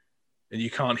 and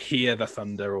you can't hear the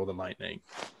thunder or the lightning,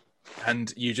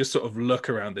 and you just sort of look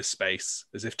around this space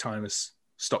as if time has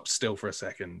stopped still for a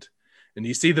second, and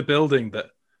you see the building that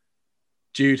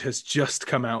Jude has just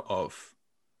come out of,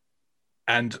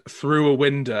 and through a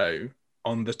window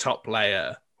on the top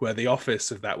layer where the office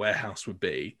of that warehouse would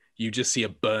be, you just see a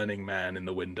burning man in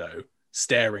the window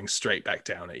staring straight back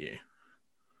down at you.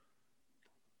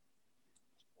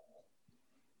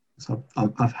 So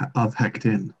I've hacked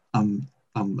in. I'm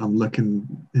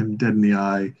looking him dead in the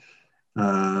eye.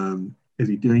 Is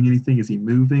he doing anything? Is he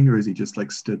moving, or is he just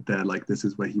like stood there like this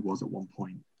is where he was at one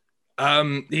point?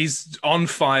 He's on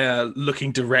fire,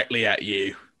 looking directly at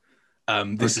you.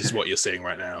 This is what you're seeing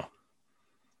right now.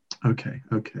 Okay.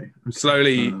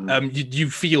 Slowly, you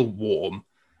feel warm.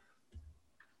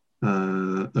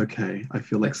 Okay, I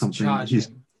feel like something. I feel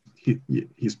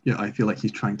like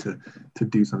he's trying to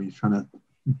do something. He's trying to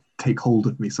take hold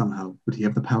of me somehow. Would he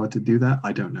have the power to do that?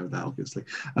 I don't know that, obviously.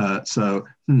 I'm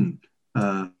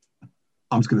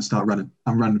just going to start running.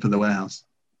 I'm running for the warehouse.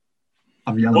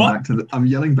 I'm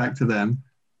yelling back to them.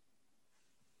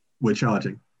 We're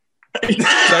charging.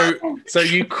 So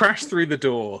you crash through the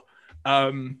door,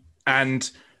 and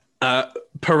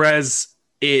Perez,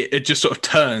 it just sort of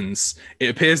turns. It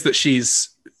appears that she's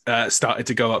started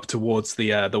to go up towards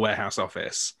the warehouse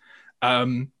office.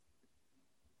 Do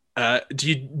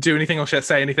you do anything or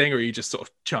say anything, or are you just sort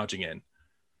of charging in?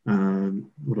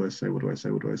 What do I say?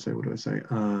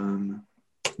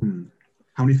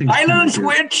 How many things? Silence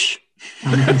witch.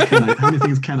 How many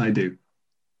things can I do?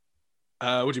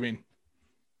 What do you mean?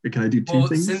 Can I do 2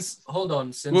 things? Since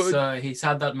he's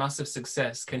had that massive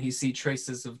success, can he see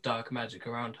traces of dark magic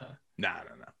around her? No.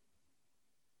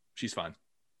 She's fine.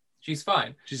 She's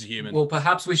fine. She's a human. Well,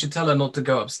 perhaps we should tell her not to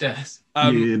go upstairs.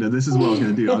 This is what I was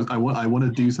going to do. I want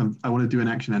to do some. I want to do an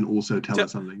action and also tell her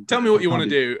something. Tell me what you want to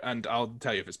do, and I'll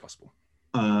tell you if it's possible.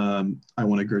 I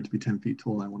want to grow to be 10 feet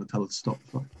tall. I want to tell her to stop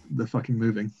the fucking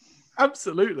moving.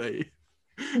 Absolutely.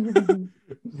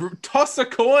 Toss a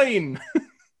coin.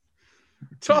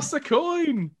 Toss a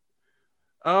coin.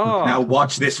 Oh. Now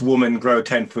watch this woman grow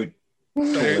 10 foot.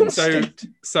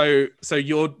 So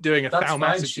you're doing a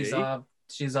thaumaturgy.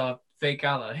 She's our fake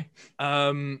ally.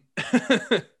 And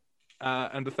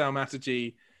the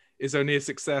thaumaturgy is only a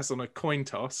success on a coin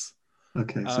toss.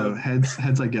 Okay, so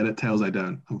heads I get it, tails I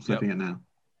don't. I'm flipping it now.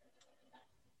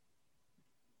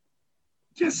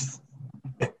 Yes.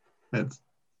 Heads.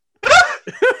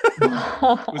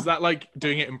 Was that like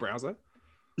doing it in browser?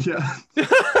 Yeah.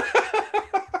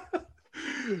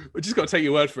 We just got to take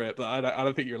your word for it, but I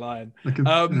don't think you're lying. I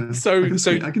can screen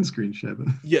share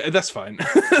that. Yeah, that's fine.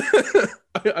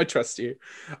 I trust you.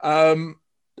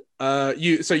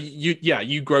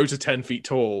 You grow to 10 feet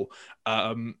tall.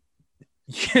 As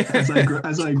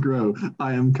I grow,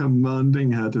 I am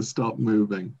commanding her to stop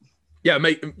moving. Yeah,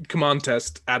 make command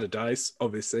test. Add a dice.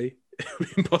 Obviously, it would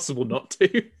be impossible not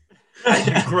to. As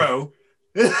you grow.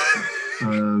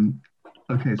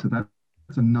 Okay, so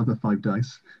that's another 5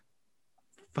 dice.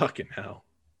 Fucking hell.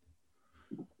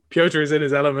 Piotr is in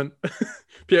his element.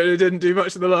 Piotr didn't do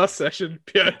much in the last session.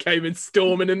 Piotr came in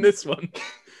storming in this one.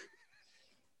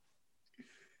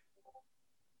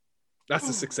 That's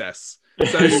a success.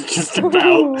 So just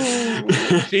about.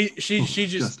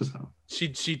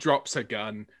 She drops her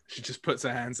gun. She just puts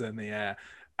her hands in the air,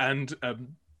 and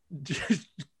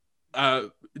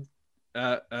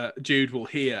Jude will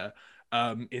hear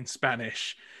in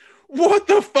Spanish, "What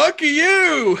the fuck are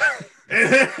you?"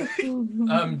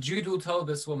 Jude will tell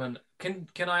this woman, can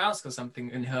I ask her something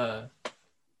in her?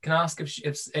 Can I ask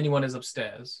if anyone is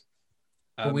upstairs?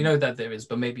 Well, we know that there is,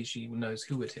 but maybe she knows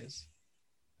who it is.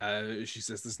 She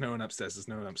says, "There's no one upstairs. There's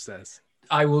no one upstairs."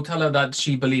 I will tell her that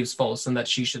she believes false and that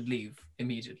she should leave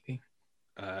immediately.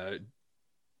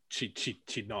 She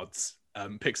nods,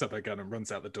 picks up her gun and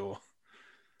runs out the door.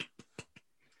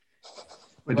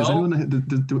 Wait,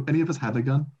 do any of us have a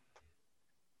gun?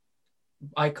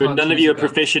 I can't. But none of you are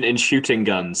proficient in shooting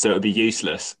guns, so it would be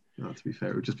useless. Well, to be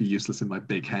fair, it would just be useless in my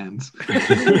big hands.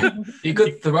 You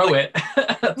could throw it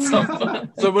at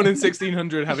someone. Someone in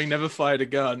 1600 having never fired a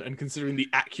gun and considering the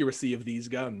accuracy of these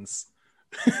guns.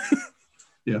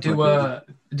 Yeah. Do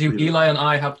Eli and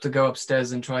I have to go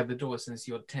upstairs and try the door since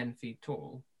you're 10 feet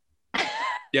tall?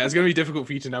 Yeah, it's going to be difficult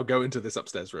for you to now go into this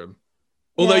upstairs room.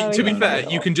 Although, to be fair,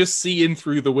 you can just see in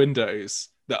through the windows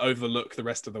that overlook the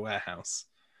rest of the warehouse.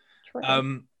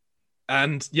 True.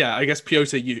 And yeah, I guess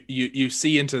Piotr, you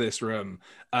see into this room.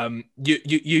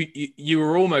 You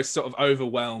were almost sort of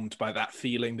overwhelmed by that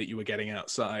feeling that you were getting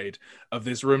outside of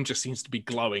this room. Just seems to be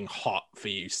glowing hot for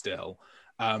you still.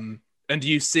 And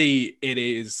you see it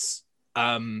is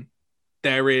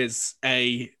there is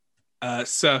a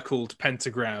circled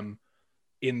pentagram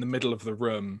in the middle of the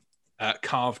room,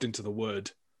 carved into the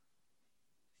wood.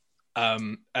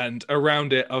 And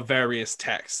around it are various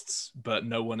texts, but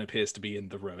no one appears to be in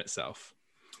the room itself.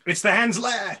 It's the Hand's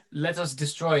lair. Let us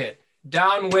destroy it.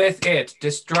 Down with it.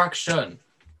 Destruction.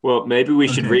 Well, maybe we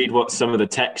should read what some of the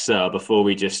texts are before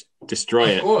we just destroy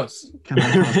it. Of course. Can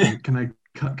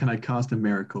I cast a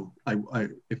miracle? I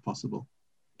if possible.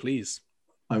 Please.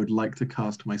 I would like to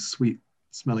cast my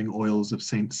sweet-smelling oils of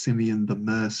Saint Simeon the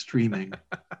Myrrh streaming.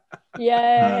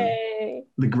 Yay!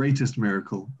 The greatest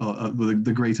miracle, or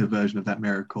the greater version of that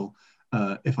miracle,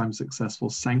 if I'm successful,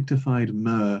 sanctified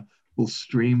myrrh will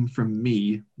stream from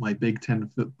me, my big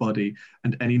 10-foot body,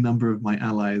 and any number of my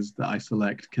allies that I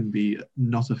select can be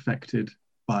not affected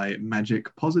by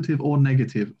magic, positive or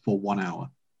negative, for 1 hour.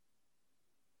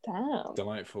 Damn.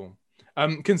 Delightful.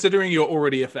 Considering you're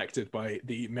already affected by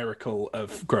the miracle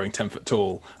of growing 10 foot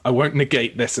tall, I won't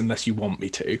negate this unless you want me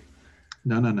to.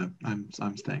 No. I'm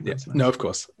staying. Yeah. That's No, of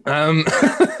course. I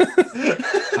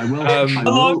will. How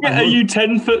long are you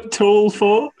 10 foot tall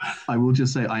for? I will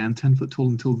just say I am 10 foot tall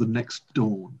until the next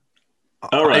dawn.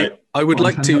 All right. I would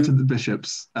like to. Up to the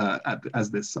bishops as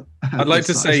this. I'd like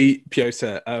to say,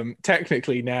 Piotr,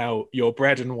 technically now your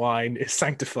bread and wine is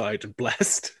sanctified and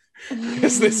blessed.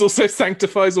 Because this also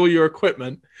sanctifies all your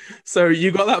equipment. So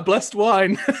you got that blessed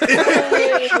wine.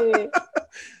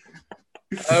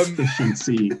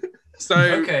 Efficiency. So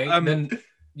okay, then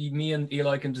me and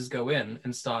Eli can just go in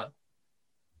and start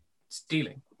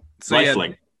stealing. So yeah,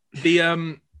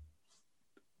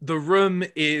 the room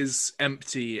is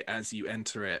empty as you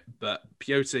enter it, but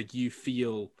Piotr, you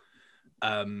feel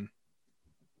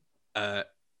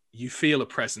a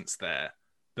presence there,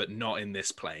 but not in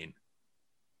this plane.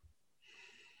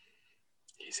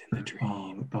 He's in the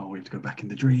dream. Oh, we have to go back in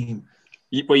the dream.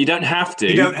 Well, you don't have to.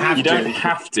 You don't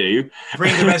have to.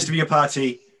 Bring the rest of your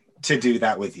party to do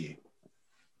that with you.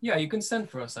 Yeah, you can send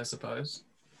for us, I suppose.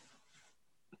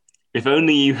 If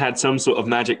only you had some sort of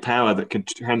magic power that could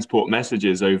transport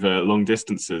messages over long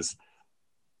distances.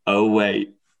 Oh,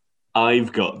 wait.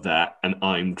 I've got that, and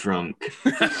I'm drunk.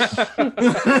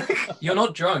 You're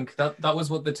not drunk. That was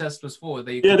what the test was for.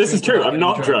 Yeah, this is true. I'm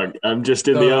not drunk. I'm just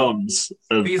in the arms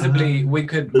of... Feasibly, we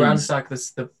could ransack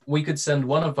this. We could send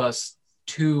one of us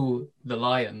to the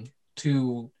Lion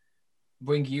to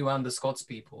bring you and the Scots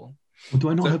people. Well, do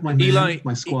I not have my Eli,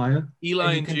 my squire?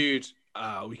 Eli and Jude.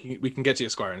 We can get to your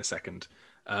squire in a second.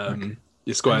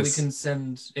 Your squires.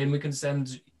 And we can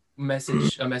send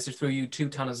a message through you to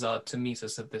Tanazar to meet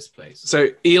us at this place. So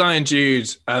Eli and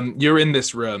Jude, you're in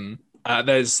this room.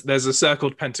 There's a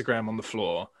circled pentagram on the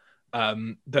floor.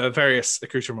 There are various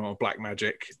accoutrements of black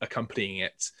magic accompanying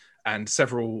it, and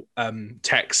several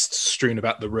texts strewn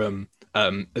about the room,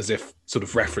 as if sort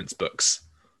of reference books,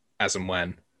 as and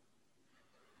when.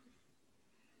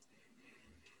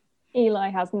 Eli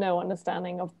has no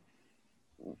understanding of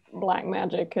black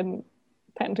magic and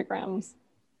pentagrams.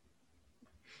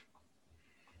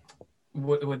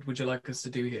 What would you like us to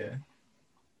do here?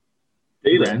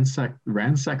 Ransack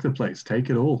the place. Take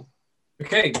it all.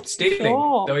 Okay, stealing.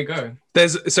 Sure. There we go.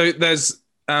 There's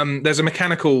a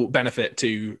mechanical benefit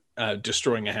to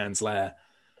destroying a Hand's lair,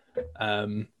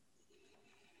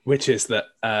 which is that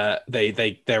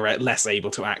they're less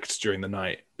able to act during the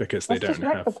night because they Let's don't just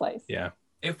wreck have the place. Yeah.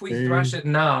 If we thrash it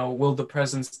now, will the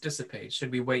presence dissipate?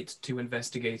 Should we wait to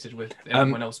investigate it with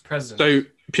everyone else present? So,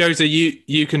 Piotr,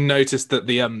 you can notice that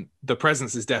the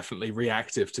presence is definitely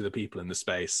reactive to the people in the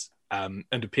space, and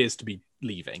appears to be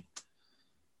leaving.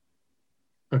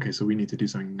 Okay, so we need to do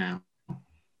something now.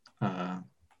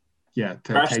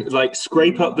 Like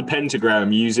scrape up the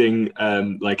pentagram using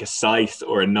like a scythe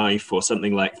or a knife or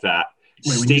something like that.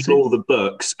 Steal all the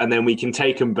books, and then we can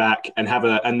take them back and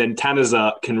and then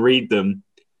Tanazar can read them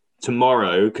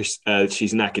tomorrow because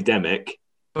she's an academic.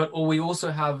 But we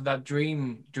also have that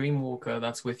Dreamwalker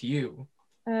that's with you.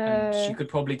 And she could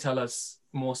probably tell us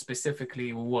more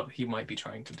specifically what he might be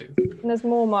trying to do. And there's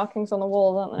more markings on the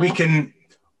wall, aren't there?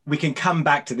 We can come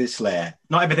back to this lair.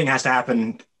 Not everything has to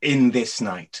happen in this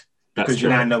night, because you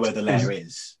now know where the lair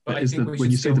is. But when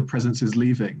you say the presence is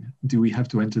leaving, do we have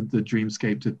to enter the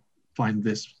dreamscape to find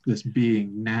this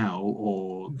being now,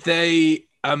 or they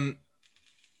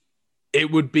it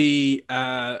would be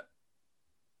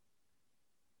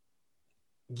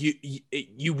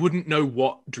you wouldn't know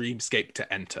what dreamscape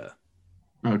to enter.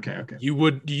 Okay.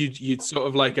 You'd sort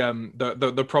of like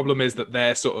the problem is that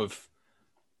they're sort of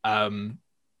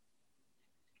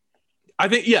I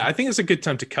think it's a good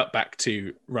time to cut back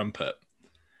to Rumput.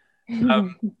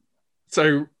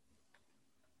 So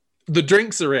the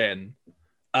drinks are in.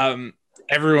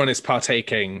 Everyone is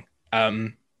partaking.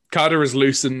 Carter is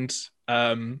loosened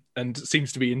and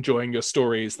seems to be enjoying your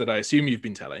stories that I assume you've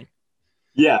been telling.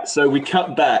 Yeah, so we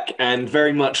cut back, and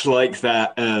very much like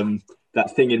that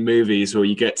that thing in movies where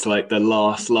you get to like the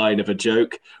last line of a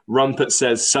joke, Rumput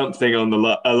says something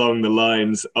along the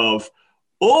lines of,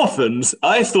 "Orphans?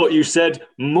 I thought you said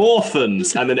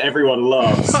morphans," and then everyone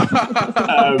laughs.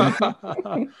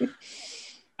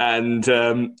 And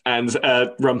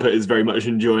Rumput is very much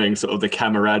enjoying sort of the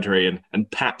camaraderie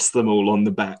and pats them all on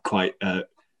the back quite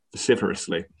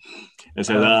vociferously and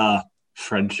says,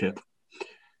 friendship.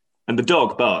 And the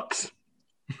dog barks.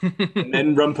 And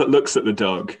then Rumput looks at the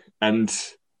dog and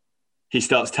he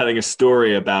starts telling a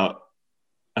story about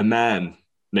a man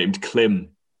named Klim,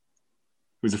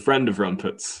 who's a friend of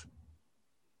Rumput's,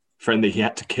 friend that he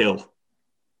had to kill.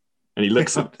 And he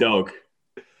looks at the dog.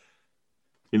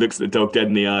 He looks at the dog dead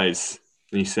in the eyes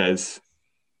and he says,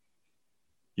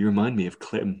 "You remind me of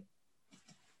Klim.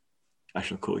 I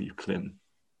shall call you Klim."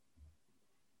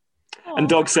 Aww. And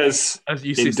dog says, as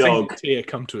you see a single tear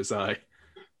come to his eye,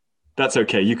 "That's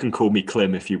okay. You can call me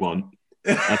Klim if you want.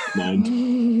 That's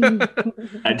mine."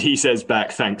 And he says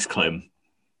back, "Thanks, Klim."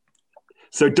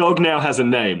 So dog now has a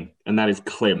name, and that is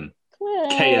Klim.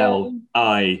 Klimm.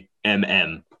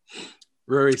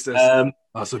 Rory says,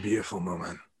 "That's a beautiful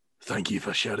moment. Thank you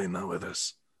for sharing that with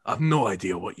us. I've no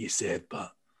idea what you said,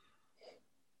 but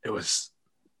it was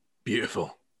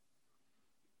beautiful."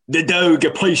 The dog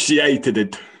appreciated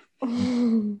it.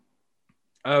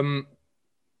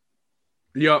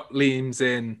 Yacht leans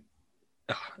in,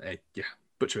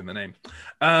 butchering the name,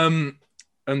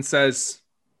 and says,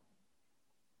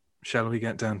 "Shall we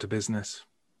get down to business?"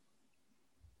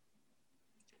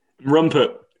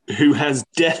 Rumput, who has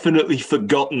definitely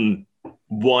forgotten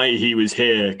why he was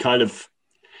here, kind of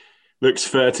looks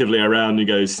furtively around and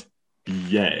goes,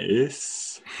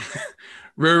 "Yes."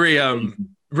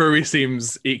 Rory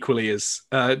seems equally as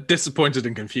disappointed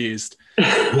and confused.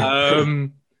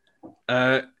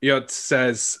 Yacht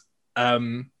says,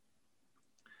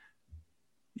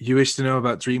 "You wish to know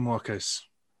about Dreamwalkers?"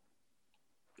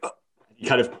 He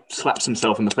kind of slaps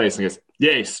himself in the face and goes,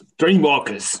 "Yes,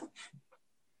 Dreamwalkers.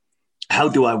 How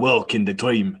do I walk in the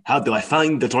dream? How do I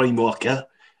find the Dreamwalker?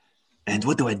 And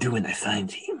what do I do when I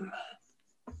find him?"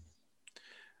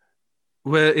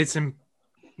 Well, it's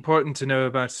important to know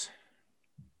about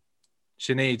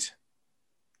Sinead.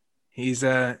 He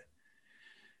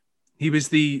was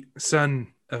the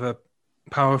son of a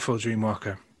powerful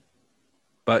Dreamwalker,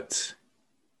 but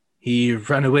he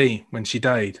ran away when she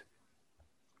died.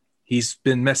 He's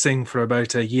been missing for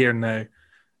about a year now.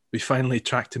 We finally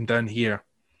tracked him down here.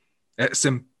 It's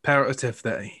imperative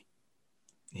that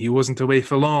he wasn't away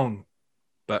for long,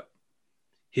 but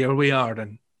here we are,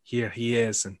 and here he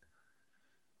is. And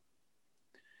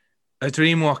a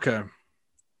Dreamwalker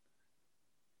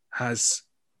has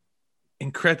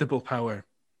incredible power.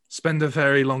 Spend a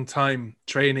very long time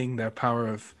training their power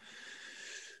of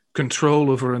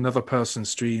control over another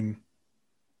person's dream.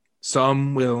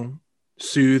 Some will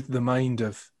soothe the mind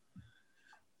of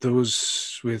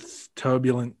those with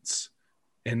turbulence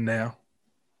in there.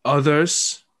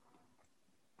 Others,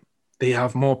 they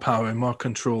have more power, more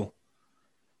control.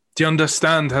 Do you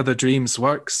understand how the dreams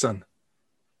work, son?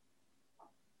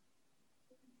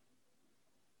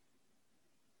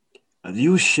 Are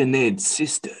you Sinead's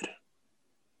sister?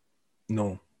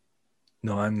 No,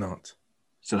 I'm not.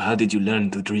 So how did you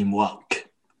learn to dream walk?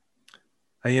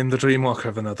 I am the Dreamwalker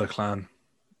of another clan.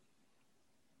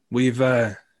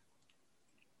 I've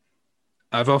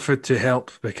offered to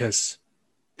help because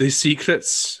these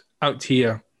secrets out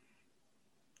here,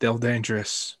 they're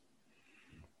dangerous.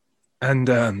 And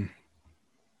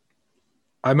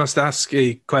I must ask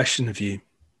a question of you.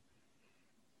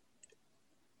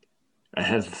 I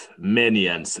have many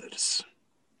answers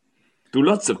to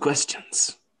lots of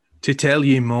questions. To tell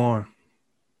you more,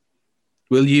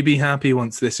 will you be happy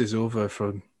once this is over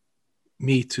for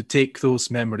me to take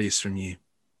those memories from you?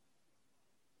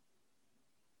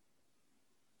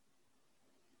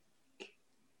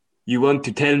 You want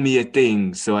to tell me a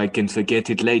thing so I can forget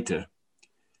it later?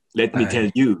 Let me tell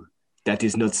you, that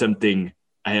is not something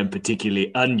I am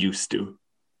particularly unused to.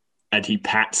 And he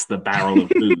pats the barrel of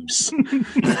booze.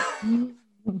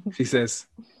 She says,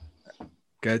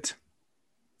 good.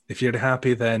 If you're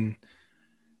happy, then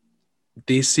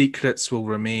these secrets will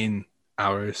remain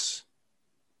ours.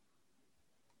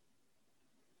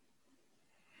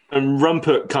 And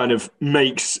Rumput kind of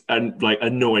makes a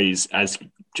noise as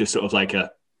just sort of like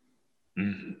a...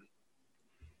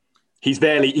 He's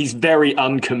very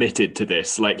uncommitted to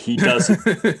this. Like he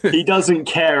doesn't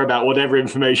care about whatever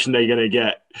information they're going to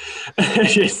get.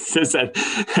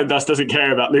 And thus doesn't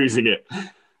care about losing it.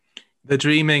 The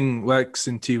dreaming works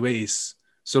in two ways.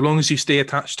 So long as you stay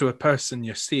attached to a person,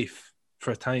 you're safe for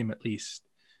a time at least.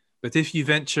 But if you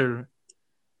venture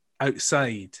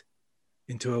outside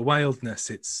into a wilderness,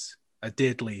 it's a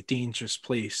deadly, dangerous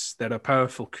place. There are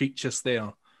powerful creatures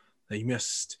there that you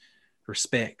must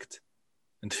respect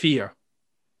and fear.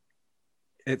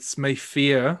 It's my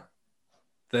fear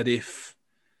that if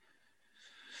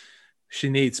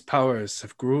Sinead's powers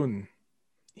have grown,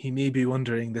 he may be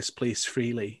wandering this place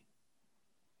freely.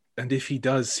 And if he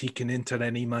does, he can enter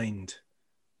any mind,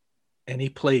 any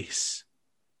place.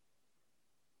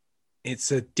 It's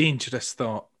a dangerous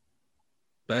thought,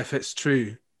 but if it's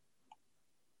true,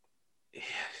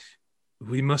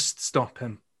 we must stop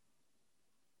him.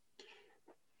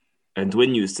 And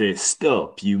when you say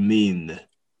stop, you mean...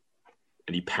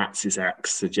 And he pats his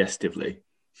axe suggestively.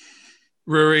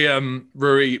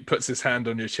 Rory puts his hand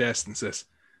on your chest and says,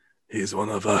 he's one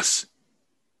of us.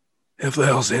 If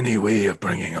there's any way of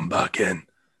bringing him back in,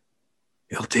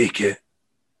 he'll take it.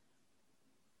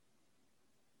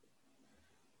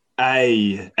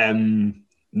 I am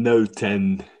not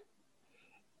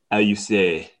how you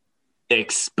say,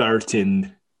 expert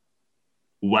in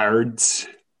words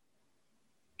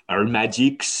or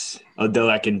magics, although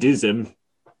I can do them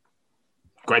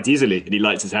quite easily. And he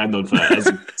lights his hand on fire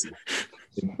as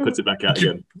he puts it back out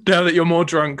again. Now that you're more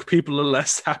drunk, people are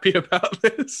less happy about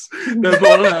this. They're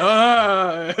more like,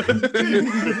 ah.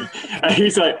 And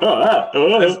he's like,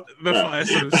 The fire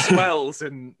sort of swells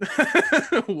in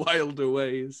wilder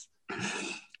ways.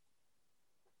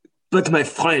 But my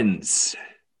friends,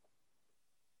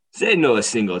 they know a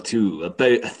thing or two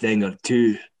about a thing or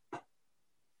two.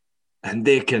 And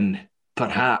they can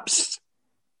perhaps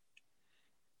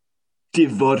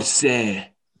divorce the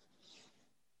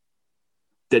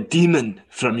demon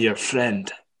from your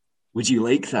friend. Would you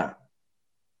like that?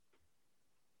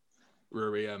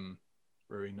 Rory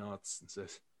nods and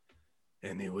says,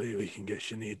 anyway, we can get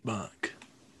Sinead back.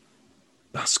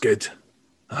 That's good.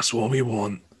 That's what we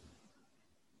want.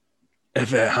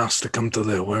 If it has to come to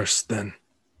the worst, then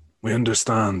we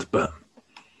understand, but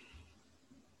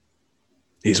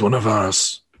he's one of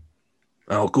ours.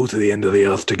 I'll go to the end of the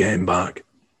earth to get him back.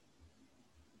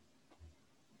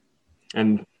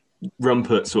 And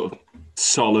Rumput sort of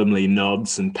solemnly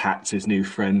nods and pats his new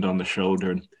friend on the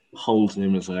shoulder and holds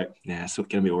him as like, yeah, it's going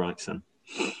to be all right, son.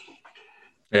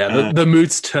 Yeah, the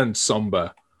mood's turned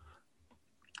somber.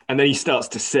 And then he starts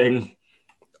to sing.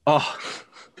 Oh.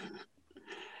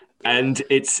 And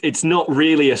it's not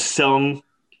really a song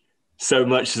so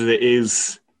much as it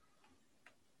is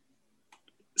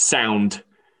sound.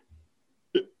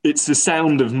 It's the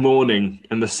sound of mourning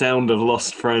and the sound of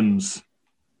lost friends.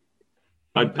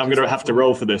 I'm going to have to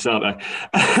roll for this, aren't I?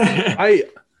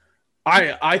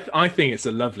 I think it's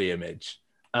a lovely image,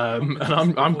 and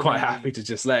I'm quite happy to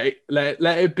just let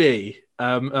it be.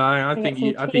 I think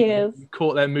you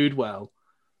caught their mood well.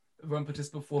 Rumput is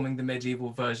performing the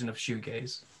medieval version of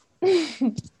shoegaze.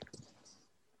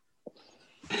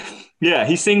 Yeah,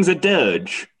 he sings a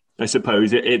dirge. I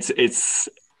suppose it's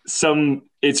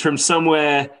from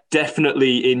somewhere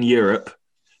definitely in Europe.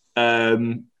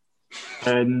 And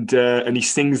he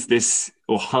sings this,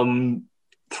 or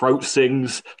throat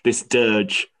sings this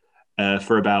dirge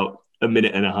for about a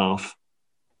minute and a half.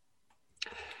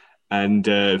 And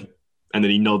And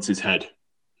then he nods his head.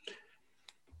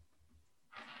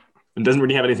 And doesn't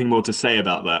really have anything more to say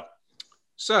about that.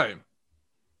 So,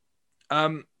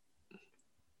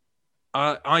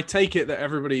 I take it that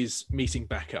everybody's meeting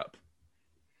back up.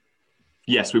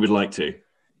 Yes, we would like to.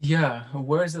 Yeah,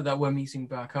 where is it that we're meeting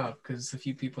back up? Because a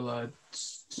few people are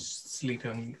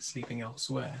sleeping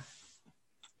elsewhere.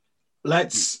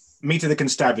 Let's meet at the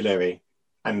constabulary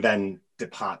and then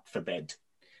depart for bed.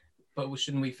 But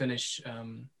shouldn't we finish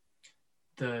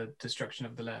the destruction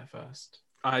of the lair first?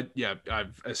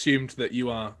 I've assumed that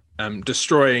you are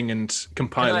destroying and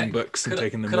compiling books and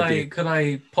taking them with you. Could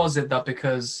I posit that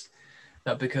because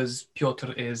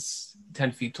Piotr is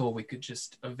 10 feet tall, we could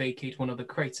just vacate one of the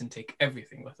crates and take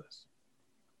everything with us?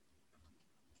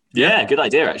 Yeah, good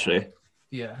idea, actually.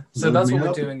 Yeah, so that's what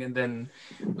we're doing, and then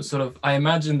sort of, I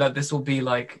imagine that this will be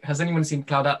like, has anyone seen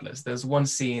Cloud Atlas? There's one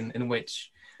scene in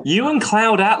which... You and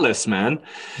Cloud Atlas, man.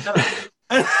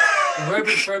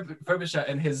 Frobisher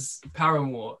and his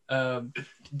paramour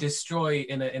destroy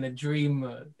in a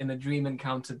dream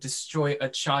encounter, destroy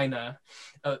a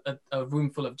room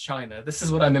full of china. This is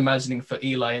what I'm imagining for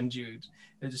Eli and Jude.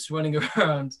 They're just running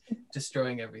around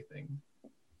destroying everything.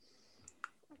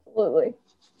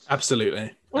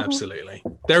 Absolutely. Absolutely.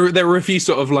 There were a few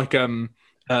sort of like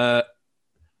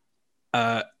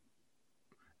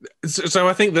so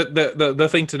I think that the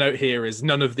thing to note here is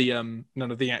none of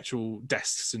the actual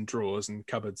desks and drawers and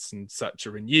cupboards and such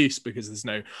are in use because there's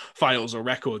no files or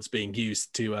records being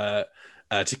used to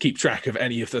keep track of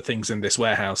any of the things in this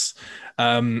warehouse.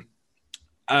 You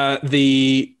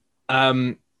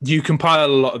compile a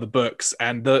lot of the books,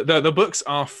 and the books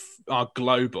are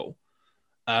global.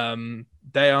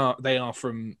 They are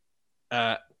from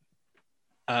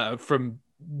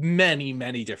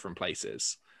many different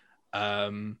places.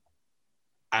 And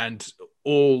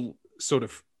all sort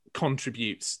of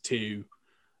contributes to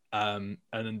an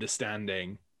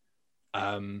understanding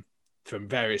from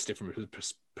various different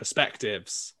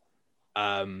perspectives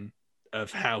of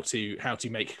how to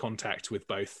make contact with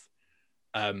both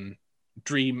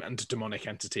dream and demonic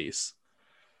entities.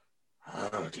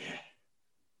 Oh dear.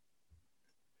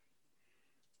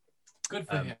 Good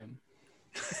for him.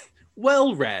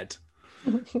 Well read.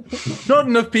 Not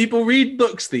enough people read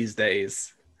books these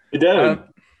days. They don't.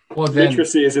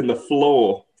 Literacy is in the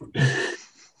floor.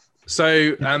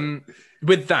 So,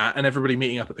 with that and everybody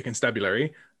meeting up at the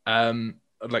constabulary, I'd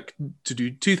like to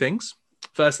do two things.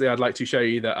 Firstly, I'd like to show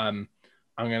you that I'm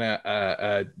going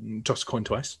to toss a coin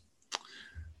twice.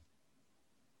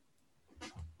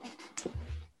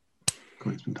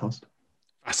 Coin's been tossed.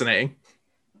 Fascinating.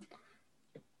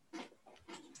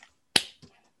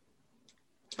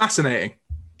 Fascinating.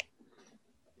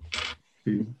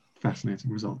 Fascinating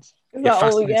results.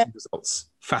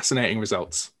 Fascinating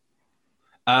results.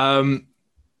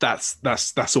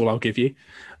 That's all I'll give you.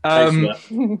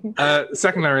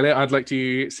 Secondarily, I'd like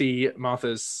to see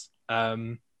Martha's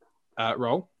roll.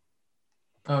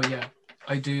 Oh yeah,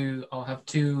 I do. I'll have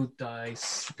 2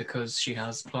 dice because she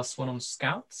has +1 on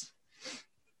scouts.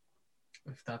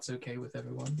 If that's okay with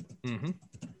everyone. Mm-hmm.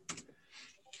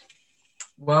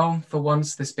 Well, for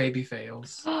once, this baby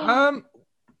fails.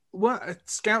 Well,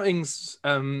 scouting's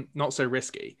not so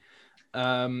risky.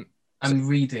 I'm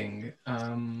reading.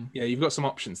 Yeah, you've got some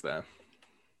options there.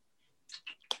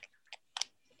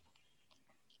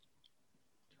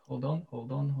 Hold on.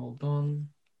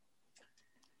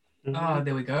 Mm-hmm.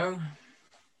 There we go.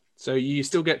 So you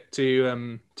still get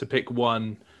to pick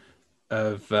one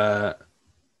of not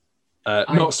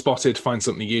spotted, find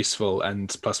something useful, and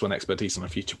 +1 expertise on a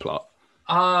future plot.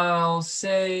 I'll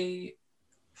say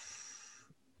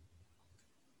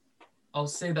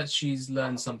that she's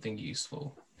learned something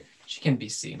useful. She can be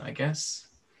seen, I guess.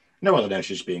 No one knows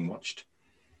she's being watched.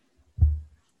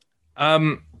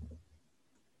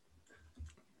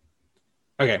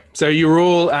 Okay, so you're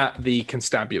all at the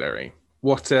constabulary.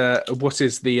 What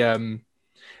is the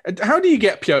how do you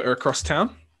get Piotr across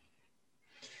town?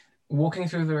 Walking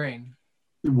through the rain.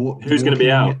 Who's going to be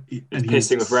out? It's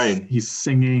pissing with rain. He's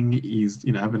singing. He's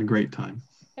having a great time.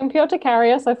 Can Piotr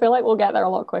carry us? I feel like we'll get there a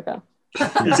lot quicker.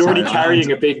 He's already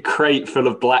carrying a big crate full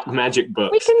of black magic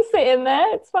books. We can sit in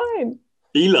there. It's fine.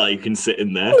 Eli can sit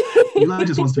in there. Eli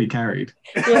just wants to be carried.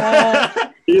 Yeah.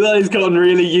 Eli's gotten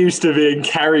really used to being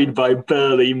carried by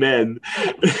burly men.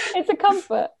 It's a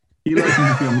comfort.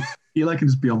 Eli can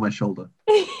just be on my shoulder.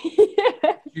 Yeah.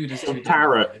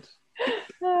 Parrot.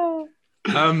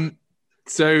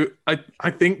 So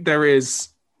I think there is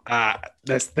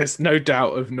there's no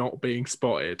doubt of not being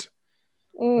spotted.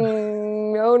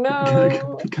 Oh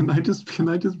no! Can I just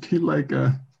be like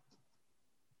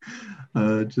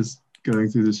just going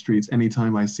through the streets.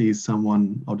 Anytime I see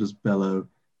someone, I'll just bellow,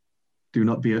 do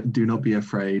not be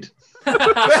afraid. Like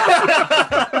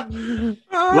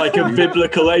a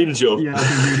biblical angel. Yeah, I've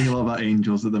been reading a lot about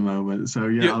angels at the moment. So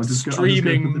yeah, You're I'll just go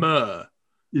streaming myrrh.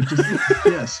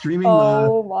 Streaming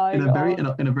Oh my in a god.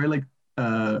 very like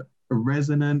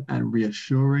resonant and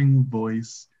reassuring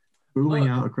voice, booming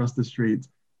out across the street.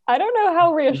 I don't know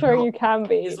how reassuring you can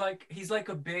be. He's like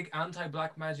a big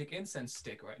anti-black magic incense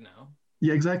stick right now.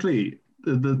 Yeah, exactly.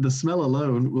 The smell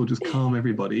alone will just calm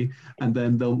everybody, and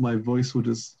then my voice will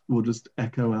just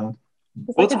echo out.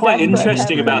 What's quite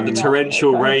interesting about the attempt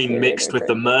torrential at rain serial mixed with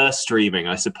the recruitment. myrrh streaming,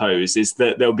 I suppose, is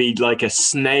that there'll be like a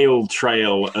snail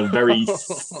trail of very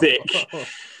thick,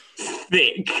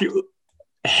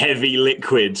 heavy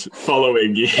liquid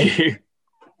following you.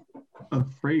 A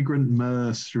fragrant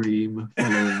myrrh stream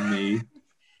following me.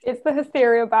 It's the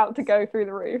hysteria about to go through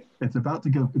the roof. It's about to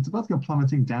go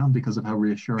plummeting down because of how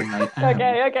reassuring I am.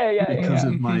 Okay, yeah. Because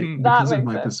of my That because of makes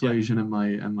my sense. persuasion and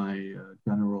my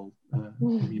general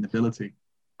amenability.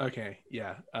 Okay,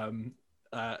 yeah.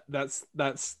 That's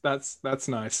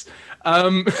nice.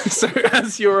 So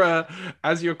as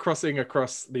you're crossing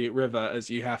across the river as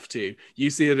you have to, you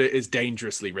see that it is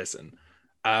dangerously risen.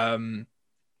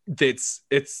 It's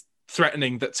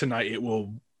threatening that tonight it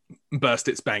will burst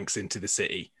its banks into the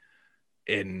city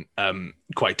in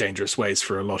quite dangerous ways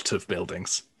for a lot of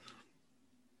buildings.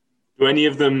 Are any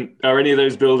of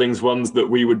those buildings ones that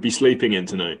we would be sleeping in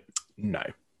tonight? No.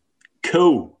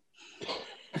 Cool.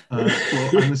 Well,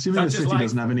 I'm assuming the Such is city life.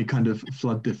 doesn't have any kind of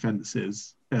flood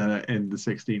defenses in the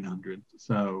 1600s.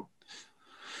 So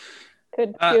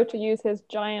Could Piotr use his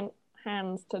giant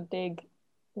hands to dig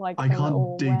like I a can't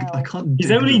little dig. well? I can't. He's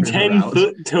dig only the river 10 out.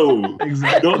 foot tall,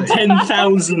 Exactly. not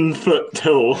 10,000 foot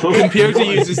tall. Piotr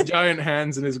uses giant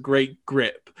hands and his great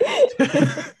grip.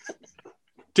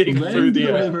 Dig Lend through the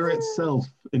the air. river itself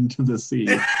into the sea.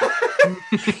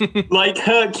 Like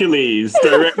Hercules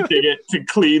directing it to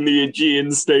clean the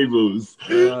Aegean stables.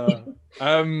 So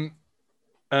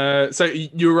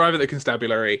you arrive at the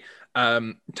constabulary.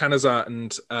 Tanazar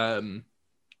and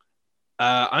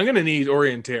I'm going to need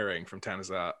orienteering from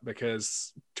Tanazar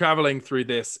because traveling through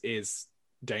this is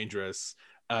dangerous.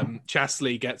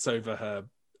 Chastely gets over her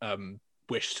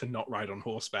wish to not ride on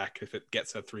horseback if it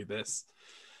gets her through this.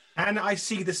 And I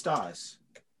see the stars.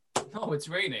 Oh, it's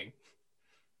raining.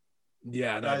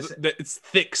 Yeah, no, Guys- it's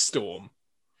thick storm.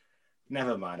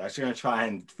 Never mind. I was going to try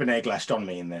and finagle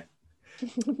astronomy in there.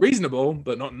 Reasonable,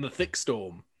 but not in the thick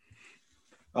storm.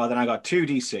 Oh, then I got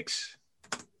 2d6.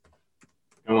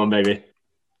 Come on, baby.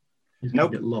 You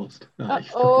Nope. get lost. You fucking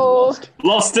Uh-oh. lost.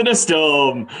 Lost in a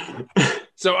storm.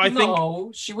 So I think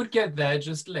No, she would get there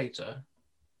just later.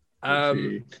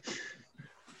 Gee.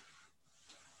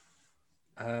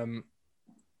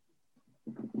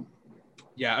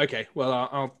 Yeah, okay.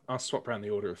 Well, I'll swap around the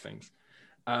order of things.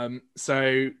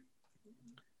 So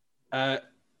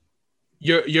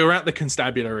you're at the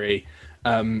constabulary.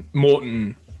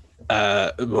 Morton,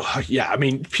 yeah, I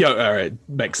mean, Piotr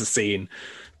makes a scene,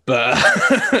 but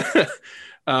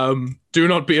do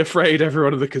not be afraid,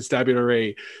 everyone of the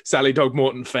constabulary. Sally Dog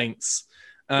Morton faints.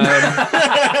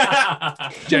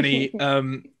 Jenny,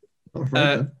 Not afraid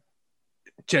then.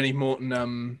 Jenny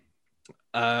Morton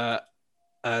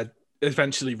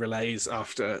eventually relays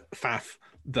after Faf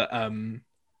that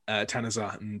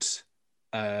Tanazar and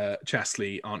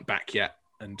Chastely aren't back yet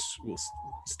and will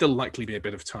still likely be a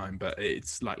bit of time, but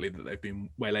it's likely that they've been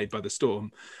waylaid by the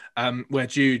storm, where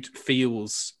Jude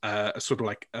feels a sort of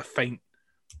like a faint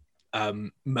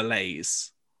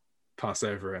malaise pass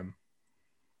over him.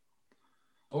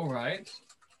 All right.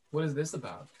 What is this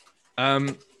about?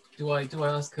 Do I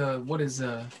ask her what is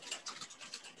on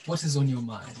your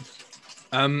mind?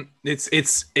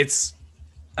 It's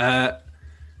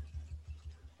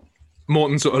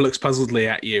Morton sort of looks puzzledly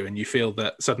at you, and you feel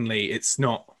that suddenly it's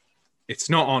not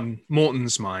on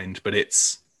Morton's mind, but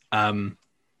it's nah,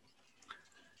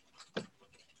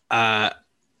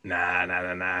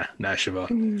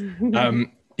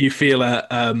 Siobhan. You feel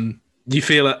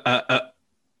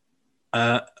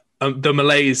the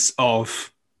malaise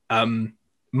of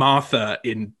Martha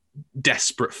in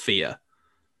desperate fear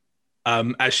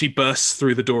as she bursts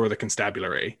through the door of the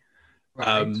constabulary.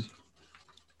 Right.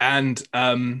 And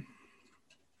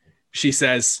she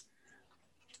says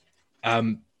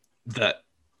that,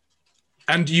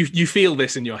 and you feel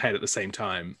this in your head at the same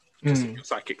time, because of your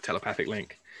psychic telepathic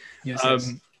link. Yes.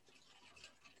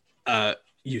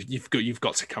 You've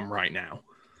got to come right now.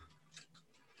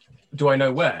 Do I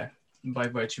know where by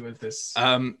virtue of this?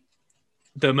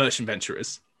 The Merchant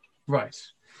Venturers. Right.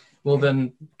 Well,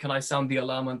 then, can I sound the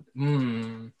alarm?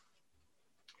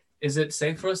 Is it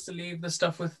safe for us to leave the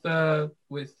stuff with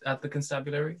at the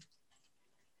constabulary?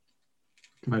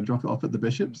 Can I drop it off at the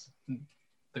bishop's?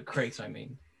 The crate, I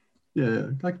mean.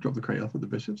 Yeah, I can drop the crate off at the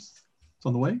bishop's. It's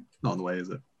on the way? Not on the way, is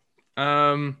it?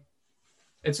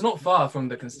 It's not far from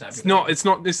the constabulary. It's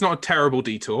not a terrible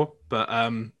detour, but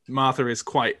Martha is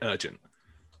quite urgent.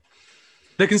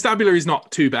 The constabulary is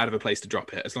not too bad of a place to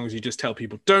drop it, as long as you just tell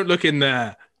people, don't look in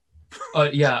there.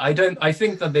 Yeah, I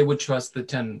think that they would trust the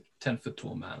 10-foot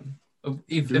tall man.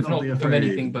 If not from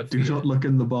anything but do not look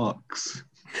in the box.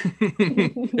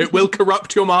 It will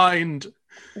corrupt your mind.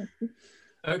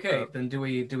 Okay, then do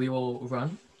we all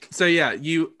run? So yeah,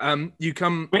 you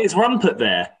come. Wait, is Rumpert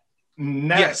there?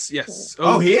 No. Yes.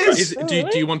 Oh, he is. Do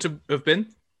you want to have been? Do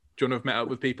you want to have met up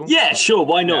with people? Yeah, sure.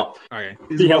 Why not? Yeah. Okay.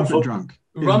 Is Be Rumpert helpful. drunk?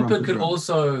 Is Rumpert could drunk?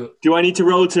 also. Do I need to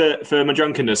roll for my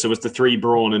drunkenness, or was the 3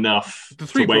 brawn enough The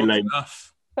 3 to brought waylay?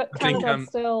 enough. But I think, Tanazar's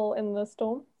still in the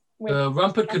storm. Wait,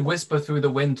 Rumpert could whisper through the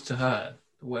wind to her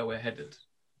where we're headed.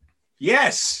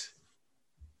 Yes.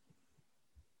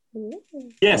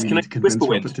 Yes, We can I need to convince whisper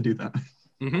wind? Rumpert to do that.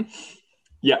 Mm-hmm.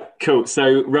 Yeah, cool.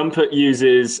 So Rumpert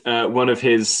uses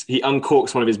he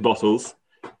uncorks one of his bottles,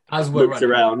 As we're looks running.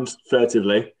 around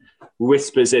furtively,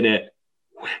 whispers in it,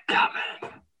 "We're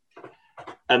coming,"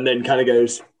 and then kind of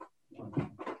goes,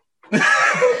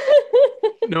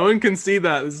 No one can see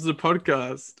that. This is a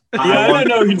podcast. "Yeah, I don't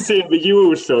know who can see it, but you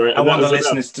all saw it." I and that want the was enough.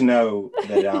 listeners to know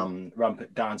that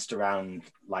Rumpert danced around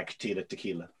like Tila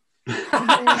Tequila.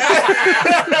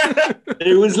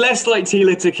 It was less like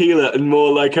Tila Tequila and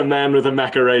more like a man with a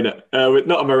Macarena, with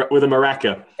a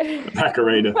maraca, a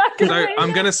Macarena. So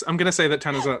I'm gonna say that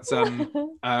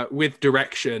Tanazar's with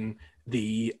direction.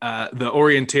 The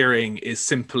orienteering is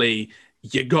simply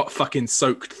you got fucking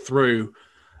soaked through,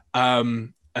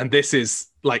 and this is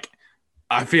like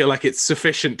I feel like it's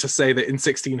sufficient to say that in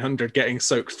 1600 getting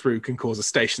soaked through can cause a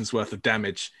station's worth of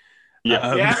damage.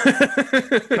 Yeah.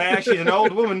 Claire, she's an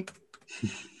old woman.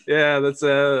 Yeah, that's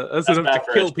enough to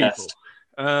Baccarat's kill people. best.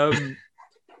 I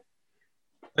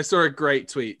saw a great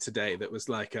tweet today that was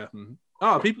like,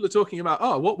 people are talking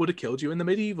about, what would have killed you in the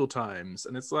medieval times?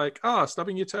 And it's like,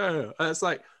 stubbing your toe. And it's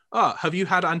like, have you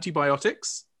had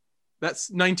antibiotics? That's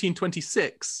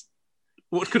 1926.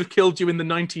 What could have killed you in the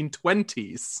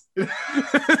 1920s?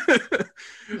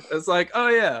 It's like, oh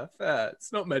yeah, fair.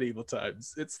 It's not medieval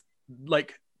times. It's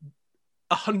like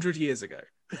 100 years ago.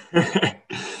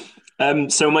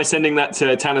 So am I sending that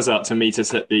to Tanazar to meet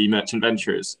us at the Merchant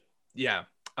Venturers? Yeah.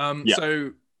 Yeah.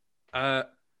 So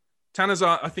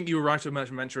Tanazar, I think you arrived at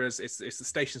Merchant Venturers. It's the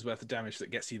station's worth of damage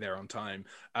that gets you there on time.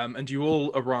 And you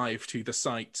all arrive to the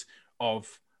site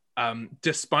of,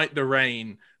 despite the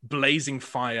rain, blazing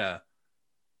fire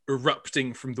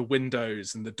erupting from the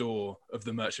windows and the door of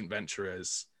the Merchant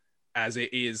Venturers as it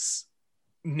is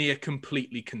near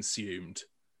completely consumed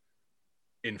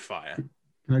in fire.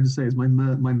 Can I just say, my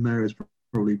mare is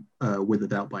probably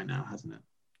withered out by now, hasn't it?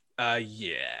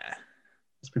 Yeah.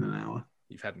 It's been an hour.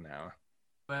 You've had an hour.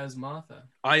 Where's Martha?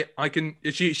 I can.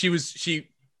 She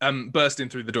burst in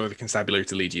through the door of the constabulary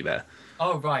to lead you there.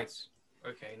 Oh right.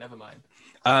 Okay, never mind.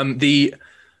 I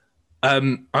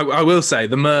will say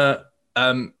the mer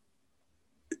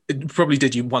it probably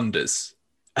did you wonders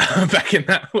back in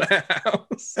that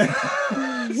warehouse.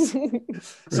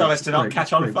 So as to not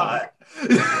catch on fire.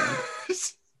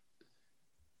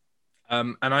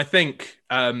 And I think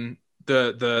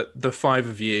the 5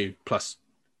 of you plus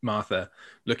Martha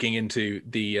looking into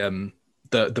the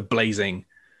blazing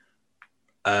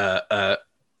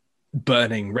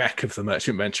burning wreck of the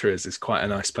Merchant Venturers is quite a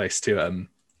nice place to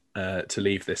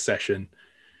leave this session.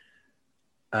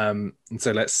 And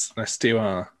so let's do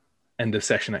our end of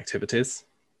session activities.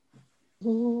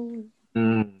 Mm.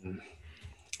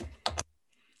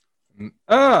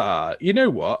 You know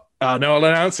what? Oh no, I'll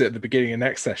announce it at the beginning of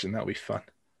next session. That'll be fun.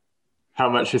 How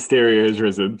much hysteria has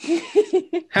risen?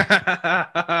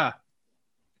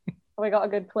 We got a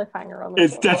good cliffhanger on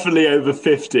this. It's definitely over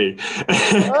 50.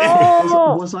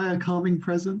 Oh! Was I a calming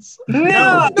presence?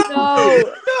 No!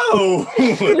 No! No!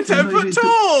 10 foot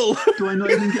tall. Do I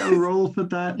not even get a roll for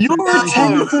that? You're a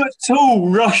 10-foot tall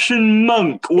Russian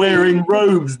monk wearing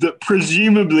robes that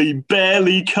presumably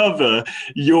barely cover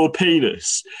your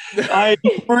penis. I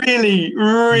really,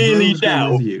 really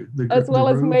doubt. As well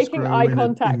as making eye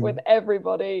contact with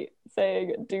everybody,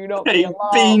 saying, do not be Hey,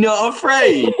 alarmed. be not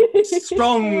afraid.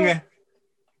 Strong,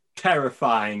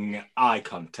 terrifying eye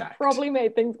contact. Probably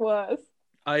made things worse.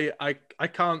 I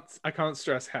can't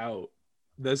stress how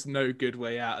there's no good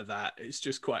way out of that. It's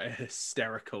just quite a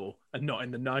hysterical and not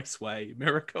in the nice way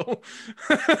miracle.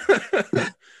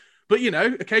 But,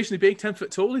 occasionally being 10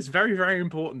 foot tall is very, very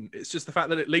important. It's just the fact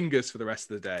that it lingers for the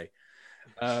rest of the day.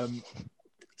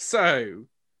 So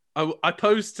I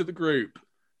posed to the group,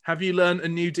 have you learned a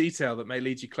new detail that may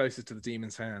lead you closer to the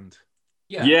demon's hand?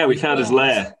 Yeah, we found his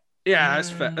lair. Yeah,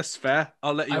 that's fair.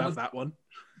 I'll let you have that one.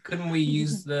 Couldn't we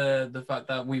use the fact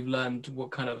that we've learned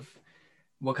what kind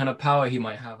of power he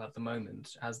might have at the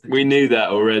moment? We knew that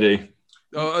already.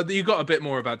 Oh, you got a bit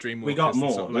more about Dreamwalkers. We got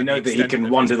more. Sort of we know that he can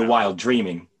wander the wild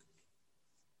dreaming.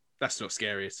 That's not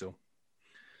scary at all.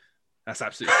 That's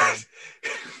absolutely fine.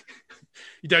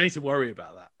 You don't need to worry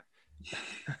about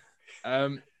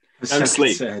that. Don't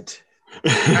sleep.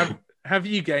 Have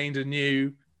you gained a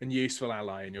new and useful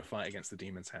ally in your fight against the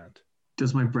demon's hand?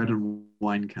 Does my bread and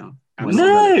wine count?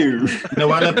 No!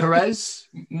 Noella Perez?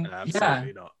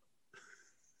 Absolutely not.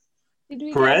 Did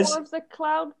we Perez? get more of the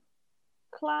Cloud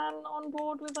clan on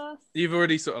board with us? You've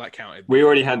already sort of counted. We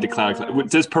already had the Cloud clan.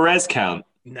 Does Perez count?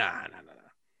 Nah.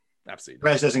 Absolutely not.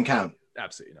 Perez doesn't count.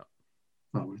 Absolutely not.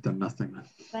 Well, we've done nothing then.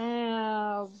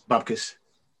 Damn. Bubkus.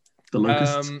 The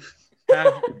locusts.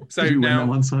 So Did you win now, on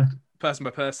one side? person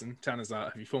by person, Tanazar,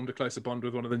 have you formed a closer bond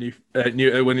with one of the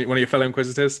one of your fellow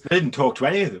Inquisitors? I didn't talk to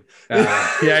any of them.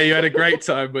 Yeah, you had a great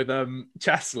time with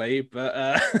Chasley,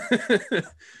 but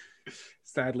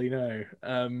sadly no.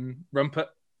 Rumpet,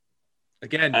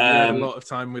 again, you had a lot of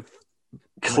time with.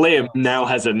 Clem now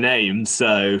has a name,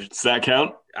 so does that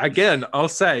count? Again, I'll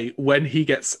say when he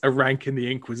gets a rank in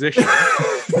the Inquisition.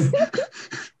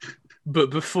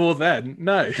 But before then,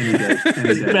 no. Any day.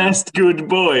 Best good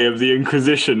boy of the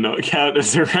Inquisition not count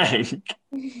as a rank.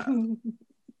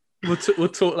 We'll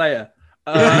talk later.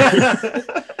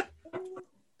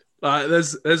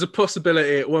 There's a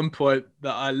possibility at one point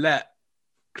that I let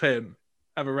Clem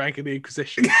have a rank in the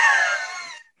Inquisition.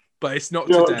 But it's not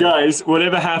today. Guys,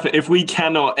 whatever happens, if we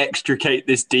cannot extricate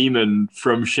this demon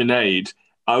from Sinead,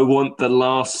 I want the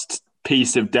last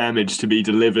piece of damage to be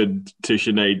delivered to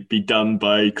Sinead be done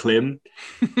by Clem.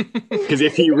 Because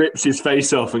if he rips his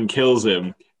face off and kills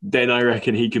him, then I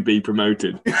reckon he could be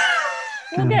promoted.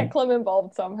 We'll get Clem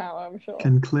involved somehow, I'm sure.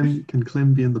 Can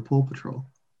Clem be in the Paw Patrol?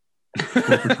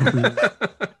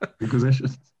 Inquisition.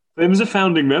 Clem's a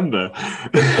founding member.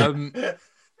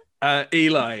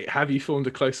 Eli, have you formed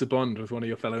a closer bond with one of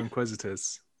your fellow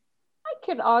Inquisitors? I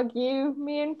could argue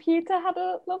me and Pewter had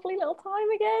a lovely little time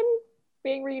again,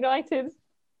 being reunited,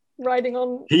 riding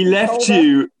on. He left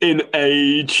you in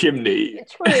a chimney.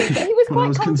 True, but he was Well, I quite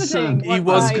was comforting. concerned. He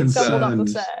was I stumbled up the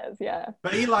concerned. stairs, yeah.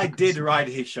 But Eli did ride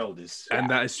his shoulders.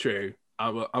 And that is true. I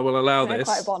will allow Yeah, this.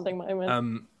 quite a bonding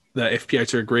moment. That if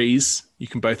Piotr agrees, you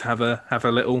can both have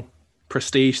a little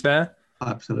prestige there.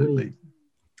 Absolutely.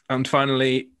 And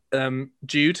finally,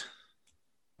 Jude.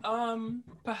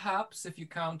 Perhaps if you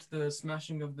count the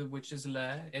smashing of the witch's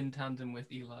lair in tandem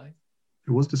with Eli.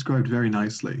 It was described very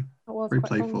nicely. It was Very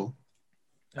quite playful.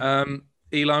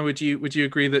 Eli, would you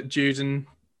agree that Jude and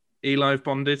Eli have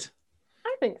bonded?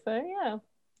 I think so, yeah.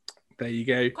 There you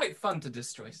go. Quite fun to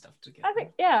destroy stuff together. I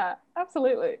think, yeah,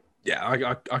 absolutely.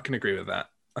 Yeah, I can agree with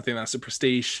that. I think that's a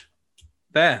prestige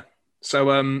there. So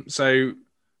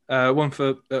one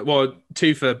for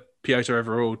two for Piotr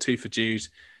overall, 2 for Jude,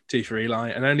 2 for Eli,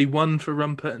 and only 1 for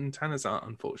Rumpet and Tanazar,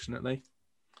 unfortunately.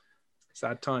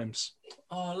 Sad times.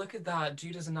 Oh, look at that.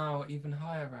 Jude is now even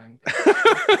higher rank.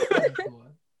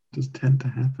 Just tend to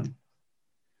happen.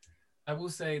 I will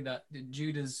say that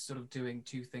Jude is sort of doing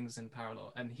 2 things in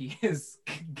parallel, and he has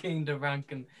gained a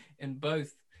rank in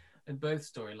both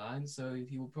storylines, so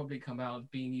he will probably come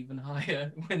out being even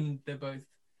higher when they both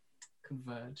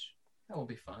converge. That will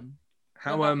be fun.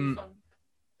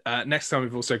 Next time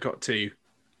we've also got to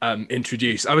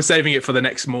introduce. I was saving it for the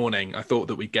next morning. I thought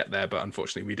that we'd get there, but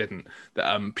unfortunately we didn't.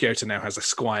 That Piotr now has a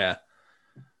squire.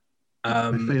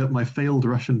 My failed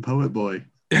Russian poet boy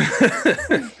in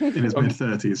his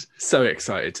mid-30s. So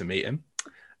excited to meet him,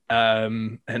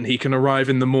 and he can arrive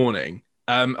in the morning.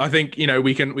 I think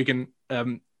we can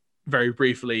very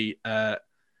briefly, and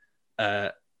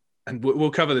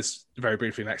we'll cover this very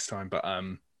briefly next time. But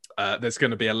there's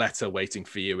going to be a letter waiting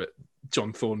for you at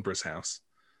John Thornborough's house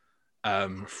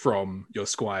from your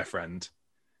squire friend,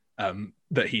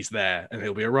 that he's there and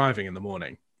he'll be arriving in the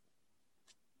morning.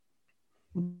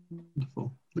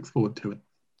 Wonderful. Looks forward to it.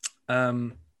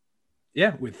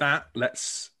 With that,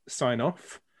 let's sign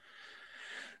off.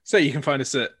 So you can find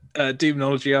us at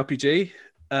Demonology RPG.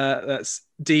 That's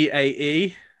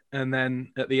DAE, and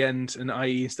then at the end an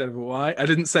IE instead of a Y. I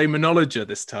didn't say monologia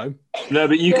this time. No,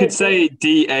 but you could say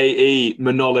DAE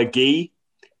monology.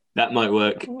 That might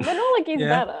work. Monology is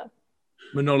better.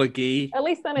 Monology. At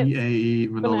least then it's DAE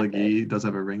monology does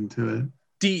have a ring to it.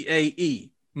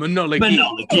 DAE Monology.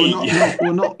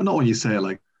 Not when you say it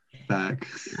like that.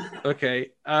 Okay.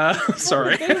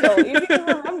 Sorry. Google, easy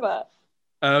to remember.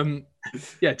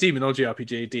 Yeah, Demonology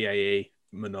RPG, DAE,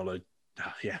 Monology.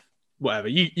 Yeah, whatever.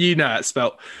 You know how it's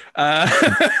spelled.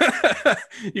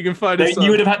 You can find us. You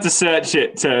would have had to search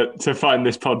it to find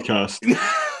this podcast.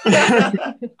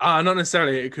 Not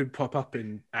necessarily. It could pop up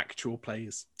in actual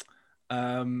plays.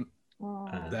 There.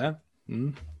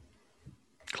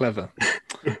 Clever.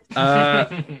 Yeah,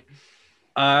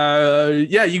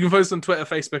 you can find us on Twitter,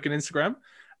 Facebook, and Instagram.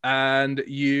 And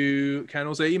you can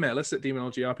also email us at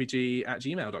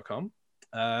demonologyrpg@gmail.com.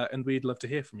 And we'd love to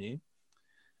hear from you.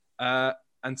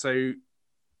 And so,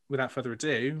 without further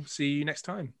ado, see you next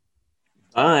time.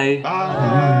 Bye.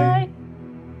 Bye.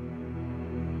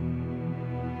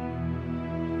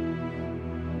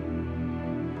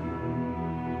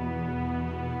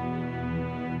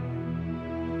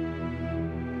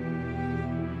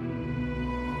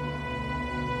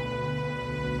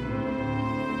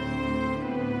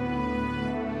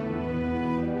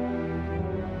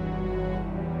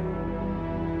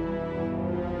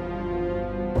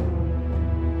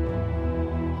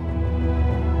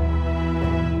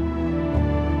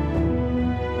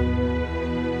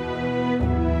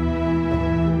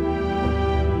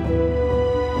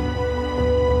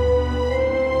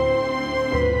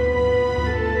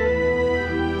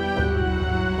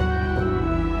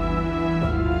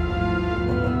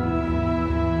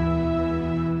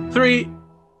 Three,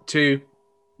 2,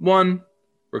 1,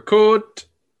 record.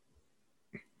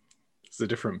 It's a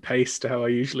different pace to how I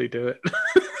usually do it.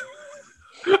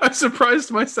 I'm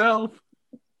surprised myself.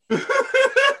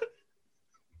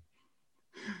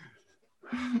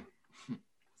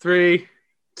 3,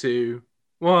 2,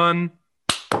 1.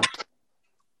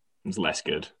 It's less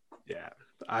good. Yeah,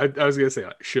 I was gonna say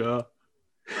like sure.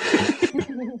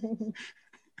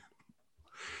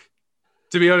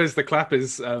 To be honest, the clap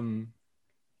is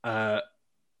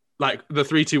like the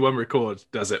 3, 2, 1 record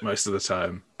does it most of the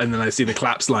time, and then I see the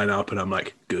claps line up, and I'm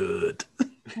like, good.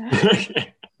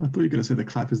 I thought you were going to say the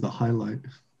clap is the highlight.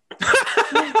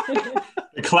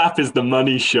 The clap is the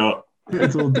money shot.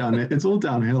 It's all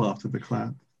downhill after the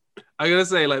clap. I'm gonna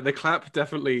say like the clap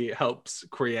definitely helps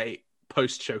create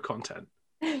post-show content.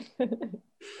 Yeah.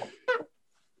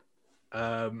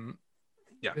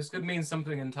 This could mean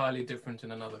something entirely different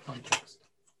in another context.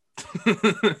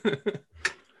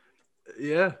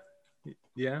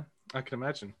 Yeah, I can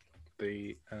imagine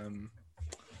the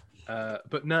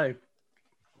but no,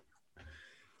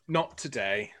 not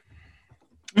today.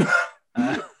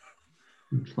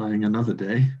 Flying another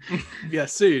day. Yeah,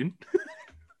 soon.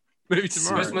 Maybe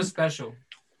tomorrow. Christmas special.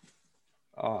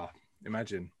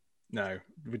 Imagine. No,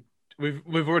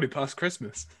 we've already passed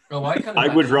Christmas. Oh, I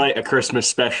would write a Christmas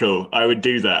special. I would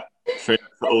do that for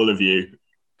all of you.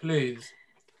 Please.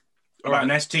 About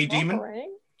an ST demon?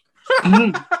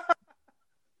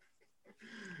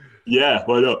 Yeah,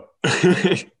 why not?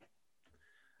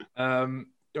 All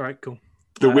right, cool.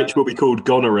 The witch will be called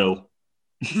Goneril.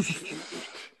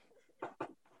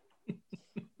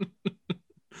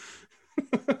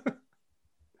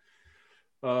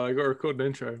 I got to record an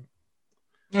intro.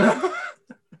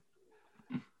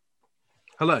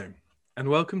 Hello, and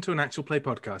welcome to an actual play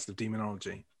podcast of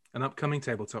Demonology, an upcoming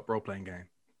tabletop role-playing game.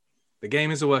 The game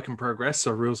is a work in progress,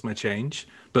 so rules may change,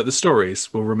 but the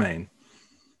stories will remain.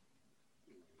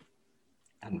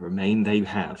 And remain they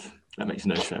have. That makes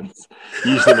no sense.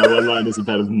 Usually my one-liners are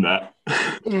better than that.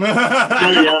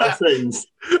 Running out of things.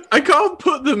 I can't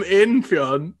put them in,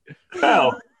 Fionn.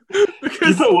 How?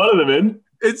 Because you put one of them in.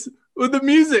 It's when the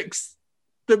music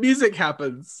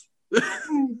happens. We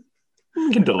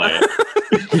can delay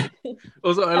it.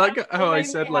 Also, I like how I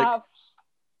said like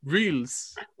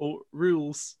reels or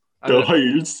rules.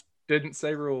 Rules. Didn't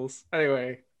say rules.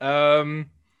 Anyway, hello,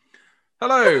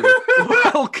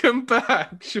 welcome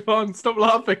back, Siobhan. Stop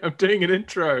laughing. I'm doing an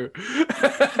intro.